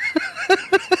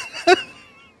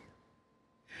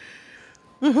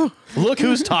 Look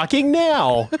who's talking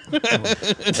now.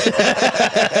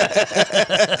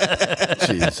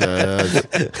 Jesus. Is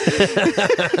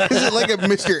it like a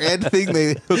Mr. Ed thing?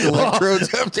 They hook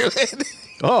electrodes up to it.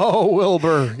 Oh,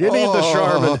 Wilbur, you need the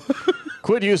Charmin.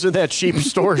 Quit using that cheap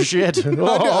store shit. I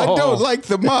don't like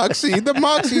the Moxie. The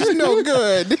Moxie's no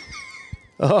good.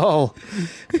 Oh,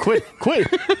 quit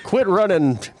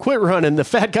running. Quit running. The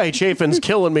fat guy chafing's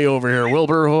killing me over here,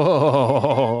 Wilbur.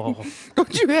 Oh.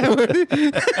 Don't you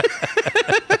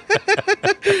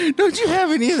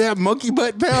have any of that monkey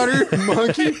butt powder?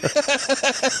 Monkey.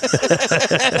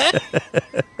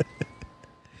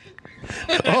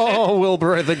 Oh,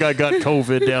 Wilbur, I think I got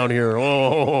COVID down here.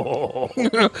 Oh.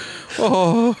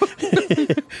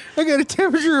 I got a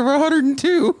temperature of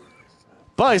 102.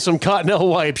 Buy some Cottonelle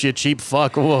wipes, you cheap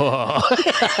fuck. Whoa.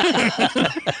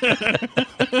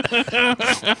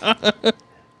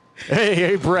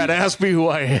 Hey, Brett, ask me who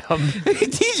I am. Hey,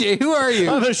 TJ, who are you?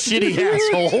 I'm a shitty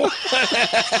asshole.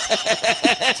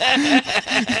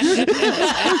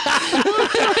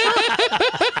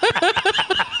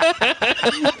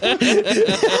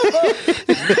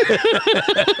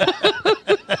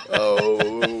 Oh,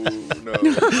 no.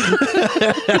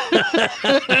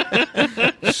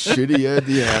 Shitty Ed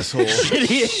the asshole.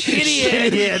 Shitty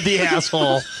Ed the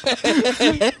asshole.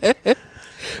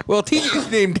 Well,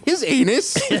 TJ's named his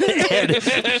anus.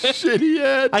 Shitty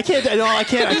Ed. I can't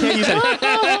use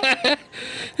it.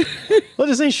 Well,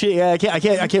 just say shit. Yeah, I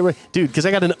can't, dude. Because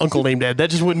I got an uncle named Ed. That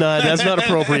just would not. That's not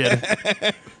appropriate.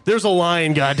 There's a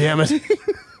line. God damn it.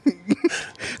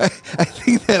 I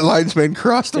think that line's been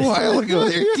crossed a while ago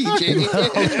there,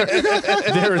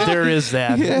 TJ. There is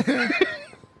that. Yeah.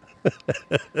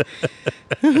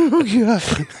 Oh, God.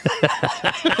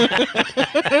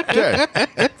 Okay.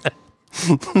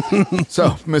 So,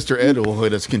 Mr. Ed will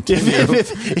let us continue.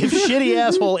 If shitty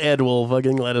asshole Ed will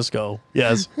fucking let us go.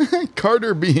 Yes.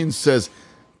 Carter Bean says,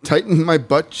 tighten my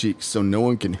butt cheeks so no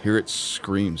one can hear its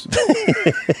screams.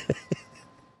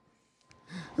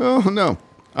 Oh, no.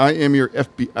 I am your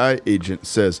FBI agent,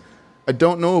 says, I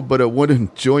don't know, but it won't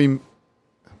enjoy...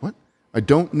 What? I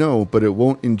don't know, but it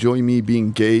won't enjoy me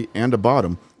being gay and a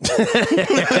bottom.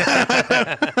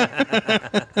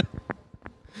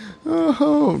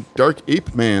 Oh, Dark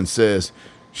Ape Man says,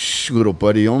 shh, little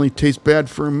buddy, only tastes bad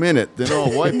for a minute, then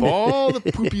I'll wipe all the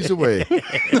poopies away.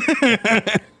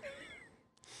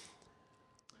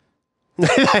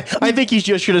 I think he's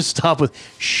just going to stop with,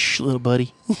 shh, little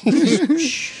buddy.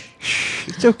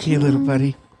 It's okay, little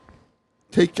buddy.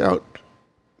 Take out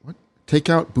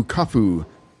Bukafu.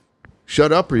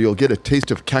 Shut up or you'll get a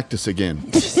taste of cactus again.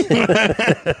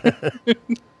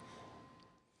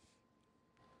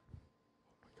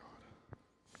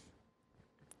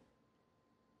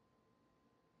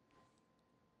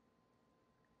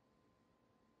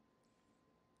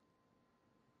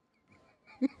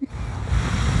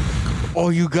 Oh,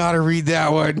 you gotta read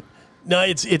that one. No,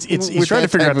 he's trying to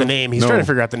figure out the name. He's trying to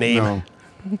figure out the name. No.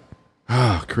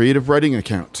 Ah, creative writing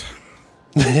account.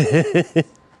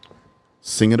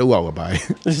 Sing it a lullaby.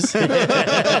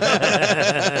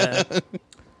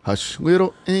 Hush,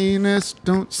 little anus,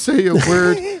 don't say a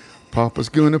word. Papa's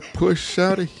gonna push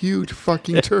out a huge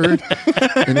fucking turd.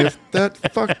 And if that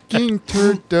fucking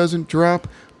turd doesn't drop,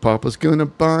 Papa's gonna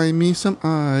buy me some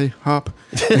IHOP.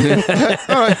 And if that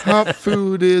IHOP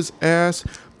food is ass,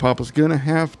 Papa's gonna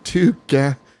have to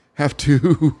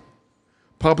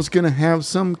Papa's gonna have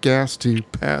some gas to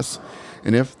pass.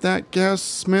 And if that gas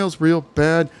smells real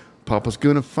bad, Papa's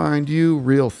gonna find you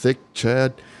real thick,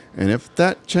 Chad. And if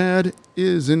that Chad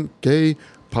isn't gay,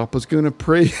 Papa's gonna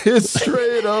pray it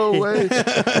straight away.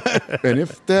 And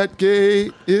if that gay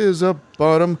is a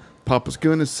bottom, Papa's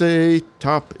gonna say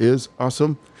top is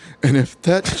awesome. And if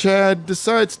that Chad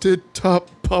decides to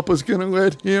top, Papa's gonna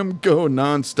let him go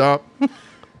nonstop.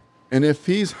 And if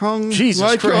he's hung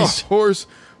like a horse,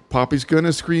 Poppy's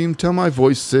gonna scream till my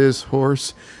voice is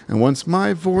hoarse. And once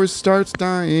my voice starts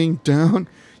dying down,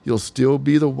 you'll still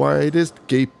be the whitest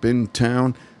gape in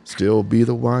town. Still be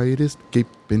the whitest gape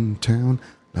in town.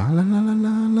 La la la la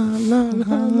la la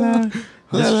la la.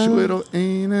 Hush, little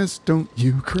anus, don't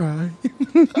you cry.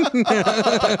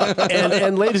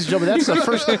 and ladies and gentlemen, that is the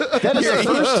first and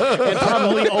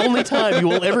probably only time you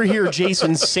will ever hear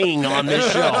Jason sing on this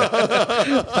show.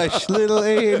 Hush, little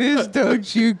anus,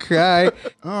 don't you cry.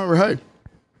 All right.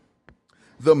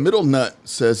 The middle nut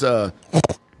says,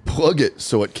 plug it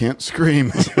so it can't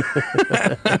scream.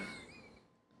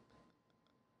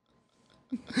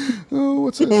 Oh,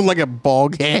 what's this? Like a ball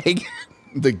gag.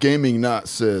 The gaming nut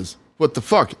says, what the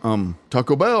fuck?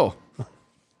 Taco Bell.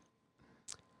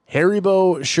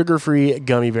 Haribo sugar-free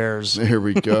gummy bears. There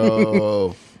we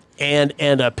go. and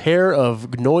a pair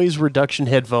of noise reduction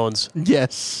headphones.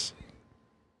 Yes.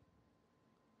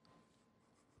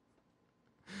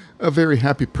 A very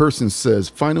happy person says,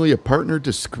 finally a partner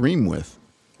to scream with.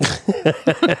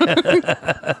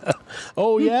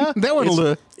 Oh, yeah? That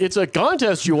one it's a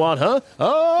contest you want, huh?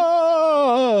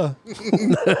 Oh!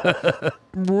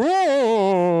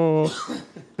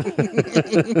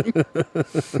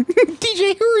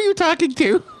 DJ, who are you talking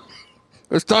to?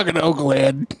 I was talking to Uncle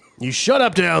Ed. You shut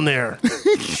up down there.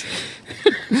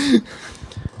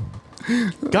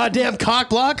 Goddamn cock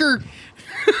blocker.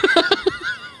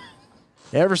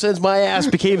 Ever since my ass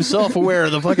became self-aware,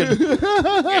 the fucking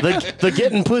the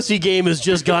getting pussy game has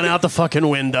just gone out the fucking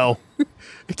window.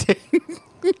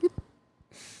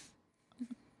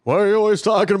 Why are you always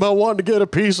talking about wanting to get a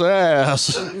piece of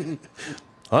ass?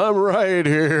 I'm right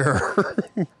here.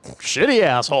 Shitty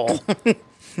asshole.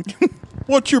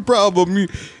 What's your problem?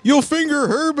 You'll finger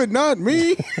her, but not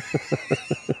me.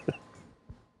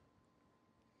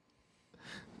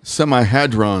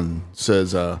 Semi-Hadron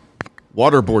says,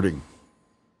 waterboarding.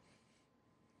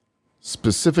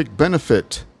 Specific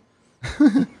benefit.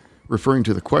 Referring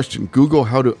to the question, Google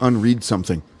how to unread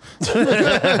something.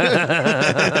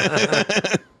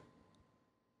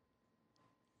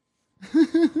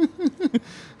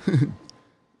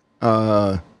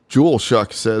 Jewel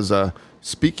Shuck says,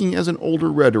 speaking as an older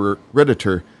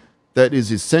Redditor, that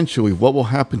is essentially what will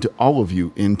happen to all of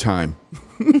you in time.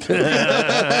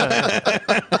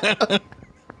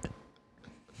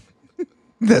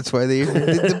 That's why they did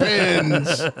the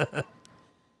Bendies.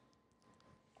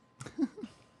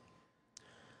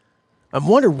 I'm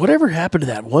wondering whatever happened to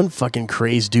that one fucking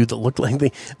crazed dude that looked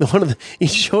like he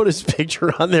showed his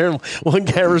picture on there, and one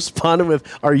guy responded with,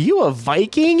 "Are you a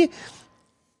Viking?"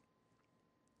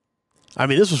 I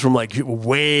mean, this was from like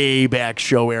way back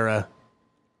show era.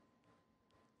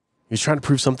 He was trying to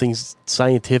prove something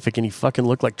scientific, and he fucking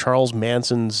looked like Charles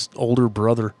Manson's older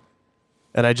brother.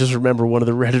 And I just remember one of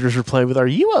the Redditors replying with, "Are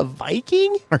you a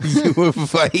Viking?" Are you a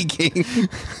Viking?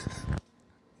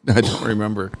 I don't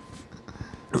remember.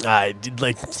 I did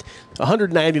like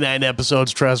 199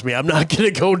 episodes. Trust me, I'm not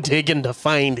going to go digging to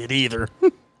find it either.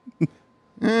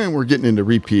 And we're getting into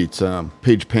repeats.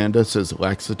 Page Panda says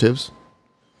laxatives.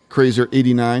 Crazer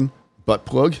 89, butt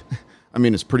plug. I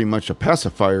mean, it's pretty much a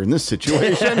pacifier in this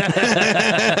situation.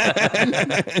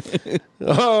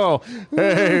 Oh,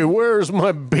 hey, where's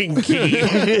my binky?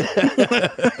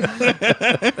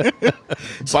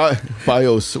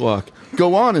 Bio Slock.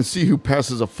 Go on and see who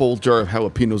passes a full jar of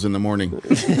jalapenos in the morning.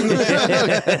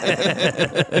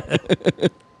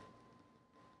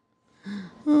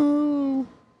 Oh.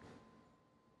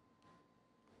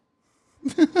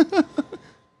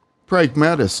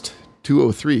 Pragmatist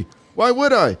 203. Why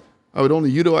would I? I would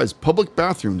only utilize public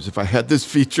bathrooms if I had this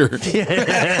feature.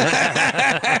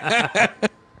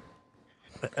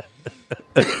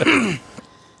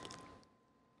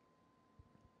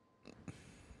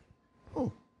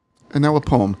 Oh, and now a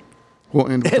poem. We'll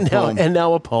end with a poem. And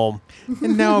now a poem.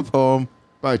 And now a poem.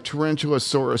 By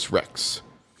Tarantulosaurus Rex.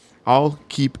 I'll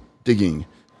keep digging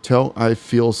till I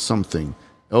feel something.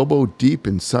 Elbow deep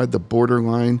inside the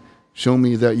borderline. Show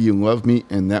me that you love me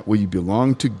and that we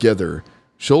belong together.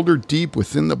 Shoulder deep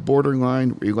within the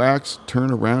borderline. Relax,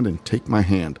 turn around, and take my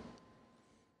hand.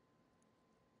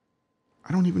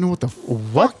 I don't even know what the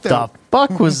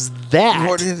fuck was that?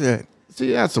 What is it?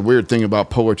 See, that's the weird thing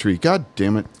about poetry. God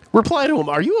damn it. Reply to him.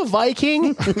 Are you a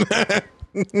Viking?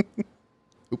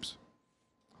 Oops.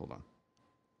 Hold on.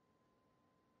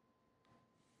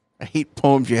 I hate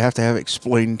poems you have to have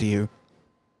explained to you.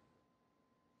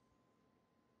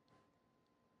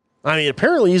 I mean,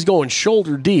 apparently he's going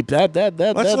shoulder deep. That's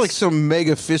like some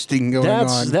mega fisting going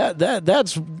on.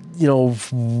 That's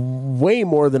way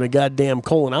more than a goddamn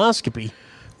colonoscopy.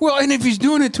 Well, and if he's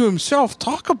doing it to himself,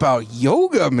 talk about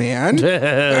yoga, man.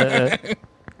 I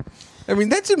mean,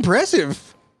 that's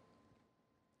impressive.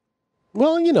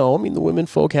 Well, I mean, the women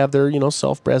folk have their,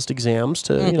 self-breast exams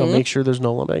to, make sure there's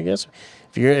no lump. I guess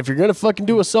if you're gonna fucking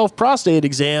do a self-prostate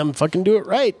exam, fucking do it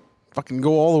right. Fucking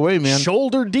go all the way, man.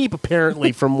 Shoulder deep,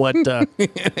 apparently, from what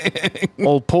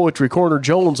old Poetry Corner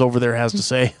Jones over there has to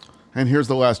say. And here's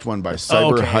the last one by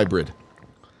Cyber Hybrid.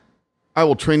 I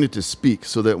will train it to speak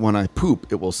so that when I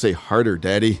poop, it will say harder,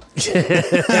 daddy.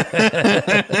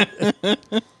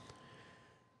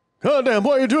 God damn,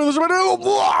 why are you doing this?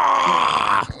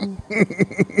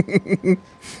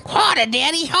 Harder,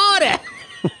 daddy, harder.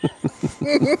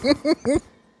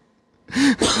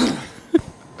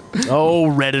 Oh,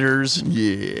 Redditors.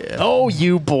 Yeah. Oh,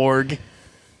 you Borg.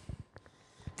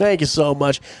 Thank you so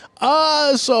much.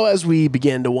 So as we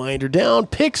begin to wind her down,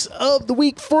 picks of the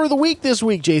week for the week this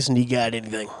week. Jason, do you got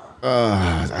anything?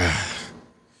 The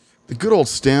good old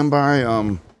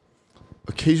standby,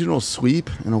 occasional sweep,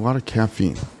 and a lot of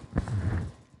caffeine.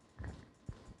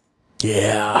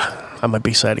 Yeah, I might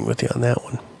be siding with you on that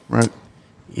one. Right.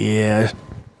 Yeah.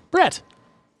 Brett.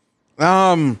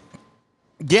 Yeah,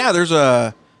 there's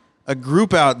a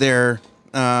group out there,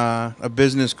 a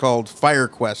business called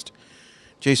FireQuest.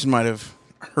 Jason might have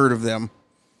heard of them.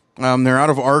 They're out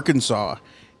of Arkansas,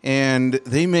 and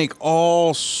they make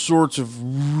all sorts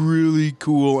of really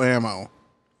cool ammo.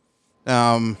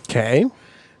 Okay.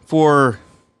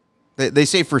 They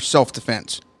say for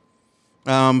self-defense.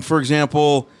 For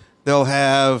example, they'll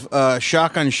have a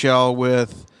shotgun shell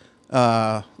with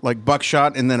like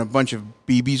buckshot and then a bunch of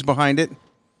BBs behind it.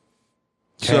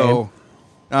 Okay. So,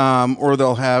 or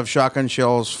they'll have shotgun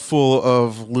shells full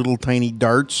of little tiny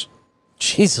darts.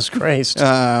 Jesus Christ. They're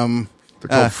called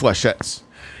flechettes.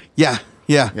 Yeah.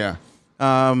 Yeah.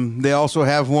 They also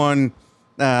have one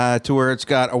to where it's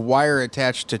got a wire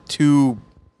attached to two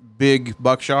big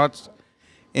buckshots.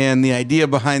 And the idea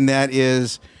behind that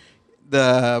is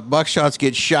the buckshots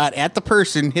get shot at the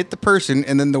person, hit the person,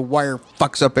 and then the wire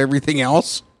fucks up everything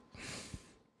else.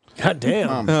 God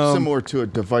damn. Similar to a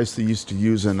device they used to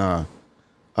use in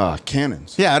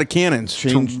cannons. Yeah, out of cannons.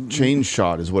 Chain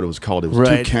shot is what it was called. It was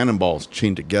two cannonballs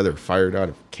chained together, fired out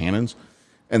of cannons.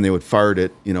 And they would fire it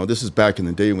at, this is back in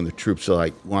the day when the troops are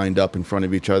like lined up in front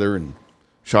of each other and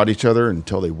shot each other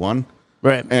until they won.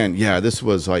 Right. And yeah, this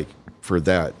was like for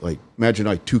that. Like imagine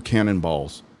like 2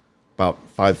 cannonballs about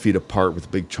 5 feet apart with a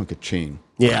big chunk of chain.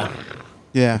 Yeah.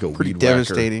 Yeah, Like a pretty weed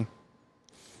devastating.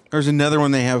 There's another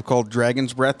one they have called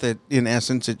Dragon's Breath that, in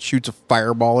essence, it shoots a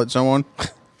fireball at someone.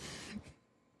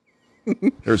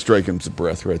 There's Dragon's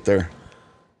Breath right there.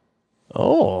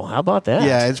 Oh, how about that?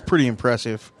 Yeah, it's pretty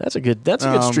impressive. That's a good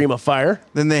stream of fire.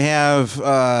 Then they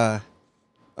have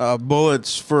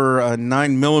bullets for a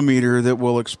 9mm that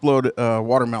will explode a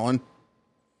watermelon.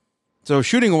 So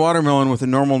shooting a watermelon with a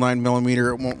normal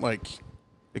 9mm, it won't like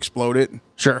explode it.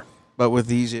 Sure. But with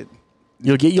these,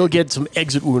 you'll get some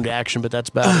exit wound action, but that's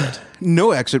about it.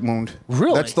 No exit wound.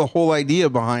 Really? That's the whole idea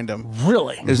behind them.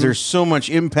 Really? Is there's so much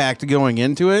impact going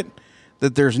into it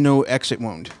that there's no exit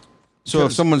wound. So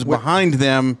if someone's behind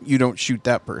them, you don't shoot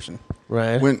that person.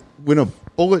 Right. When a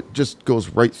bullet just goes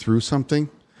right through something,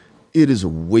 it is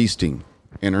wasting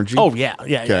energy. Oh yeah.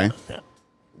 Okay. Yeah.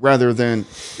 Rather than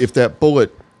if that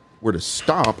bullet were to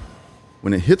stop,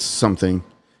 when it hits something,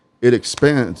 it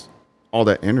expands all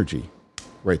that energy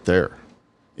right there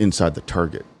inside the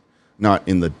target, not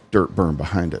in the dirt berm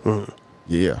behind it.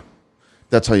 Yeah.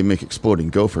 That's how you make exploding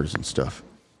gophers and stuff.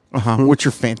 Which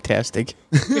are fantastic.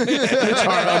 Which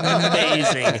are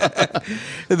amazing.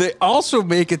 They also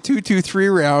make a 223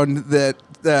 round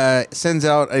that sends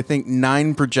out, I think,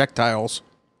 9 projectiles.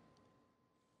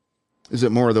 Is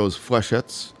it more of those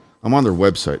flechettes? I'm on their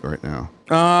website right now.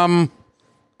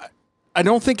 I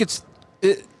don't think it's...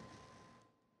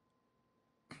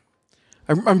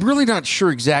 I'm really not sure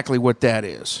exactly what that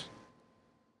is.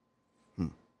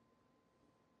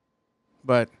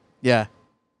 But, yeah.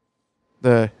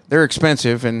 They're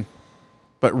expensive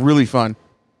but really fun.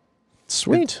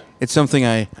 Sweet. It's something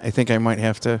I think I might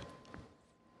have to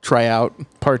try out.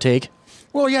 Partake.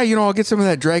 Well, yeah, I'll get some of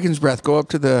that Dragon's Breath. Go up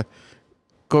to the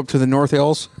North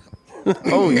Hills.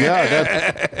 Oh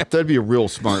yeah, that'd be a real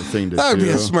smart thing to do. That'd be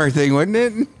a smart thing, wouldn't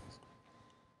it?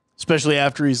 Especially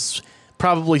after he's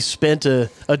probably spent a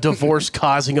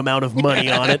divorce-causing amount of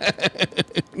money on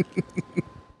it.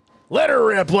 Let her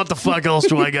rip. What the fuck else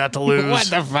do I got to lose? What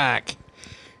the fuck?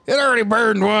 It already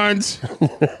burned once.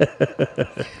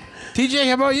 TJ,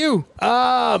 how about you?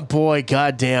 Boy,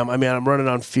 goddamn. I mean, I'm running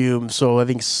on fumes, so I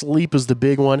think sleep is the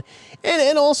big one.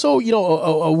 And also,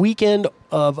 a weekend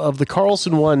of the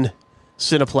Carlson One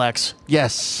Cineplex.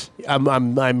 Yes.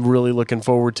 I'm really looking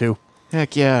forward to.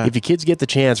 Heck yeah. If you kids get the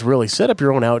chance, really set up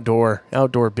your own outdoor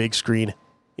big screen.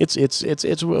 It's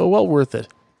well worth it.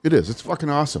 It is. It's fucking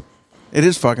awesome. It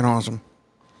is fucking awesome.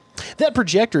 That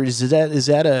projector, is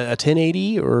that a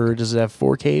 1080 or does it have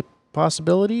 4K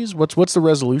possibilities? What's the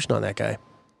resolution on that guy?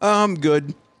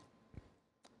 Good.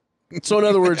 So in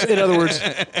other words, I don't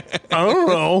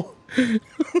know.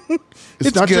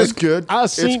 It's not good. just good.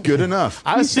 It's good enough.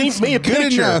 I seen me a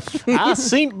picture. I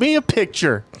seen me a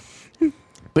picture.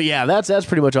 But yeah, that's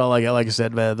pretty much all I got. Like I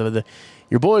said,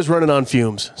 your boy's running on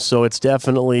fumes, so it's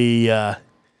definitely try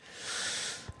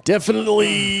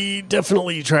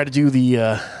to do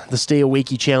the stay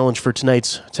awakey challenge for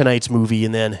tonight's movie,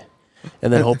 and then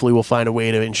hopefully we'll find a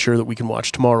way to ensure that we can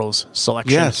watch tomorrow's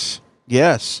selection.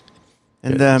 Yes,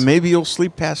 and maybe you'll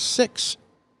sleep past 6.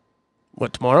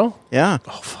 What, tomorrow? Yeah.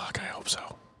 Oh fuck, I hope so.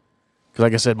 Because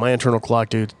like I said, my internal clock,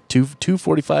 dude,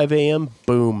 2:45 a.m.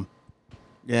 Boom.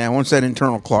 Yeah, once that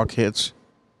internal clock hits.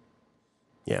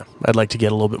 Yeah, I'd like to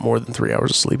get a little bit more than 3 hours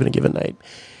of sleep in a given night.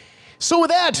 So with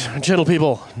that, gentle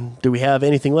people, do we have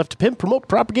anything left to pimp, promote,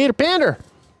 propagate, or pander?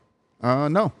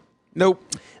 No. Nope.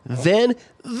 Then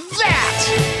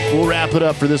that will wrap it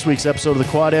up for this week's episode of the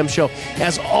Quad M Show.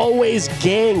 As always,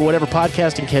 gang, whatever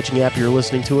podcasting catching app you're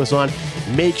listening to us on,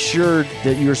 make sure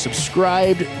that you're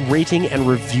subscribed, rating, and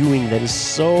reviewing. That is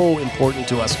so important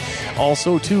to us.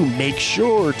 Also, too, make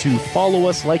sure to follow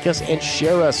us, like us, and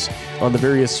share us on the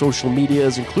various social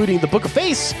medias, including the Book of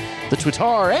Face, the Twitter,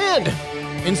 and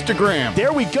Instagram.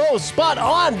 There we go. Spot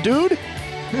on, dude.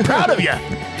 Proud of you.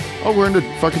 Oh, we're going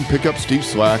to fucking pick up Steve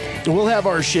Slack. We'll have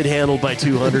our shit handled by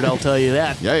 200, I'll tell you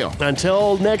that. Yeah.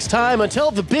 Until next time, until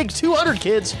the big 200,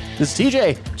 kids, this is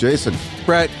TJ. Jason.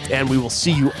 Brett. And we will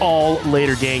see you all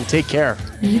later, gang. Take care.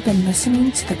 You've been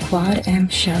listening to the Quad M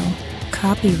Show.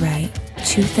 Copyright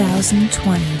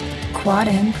 2020. Quad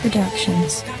M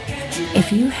Productions.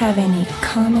 If you have any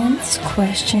comments,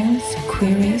 questions,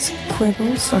 queries,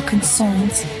 quibbles, or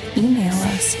concerns, email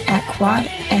us at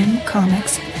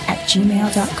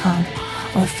quadmcomics@gmail.com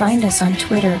or find us on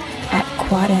Twitter at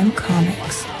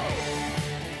quadmcomics.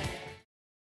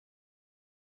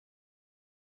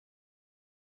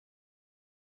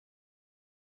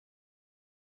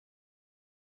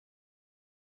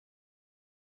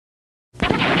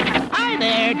 Hi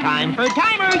there. time for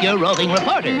Timer, your roving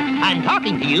reporter. I'm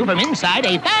talking to you from inside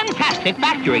a fantastic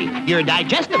factory, your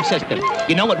digestive system.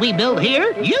 You know what we build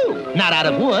here? You. Not out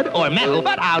of wood or metal,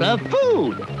 but out of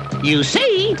food. You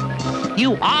see,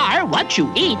 you are what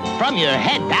you eat, from your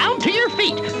head down to your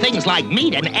feet. Things like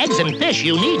meat and eggs and fish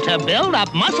you need to build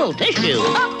up muscle tissue.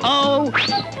 Uh-oh.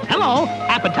 Hello,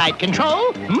 appetite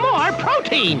control, more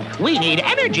protein. We need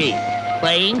energy.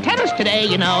 Playing tennis today,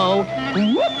 you know.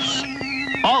 Whoops.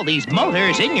 All these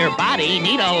motors in your body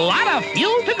need a lot of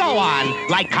fuel to go on,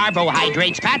 like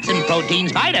carbohydrates, fats, and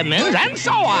proteins, vitamins, and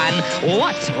so on.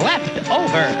 What's left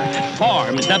over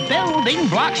forms the building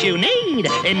blocks you need,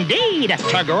 indeed,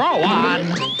 to grow on.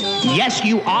 Yes,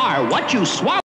 you are what you swallow.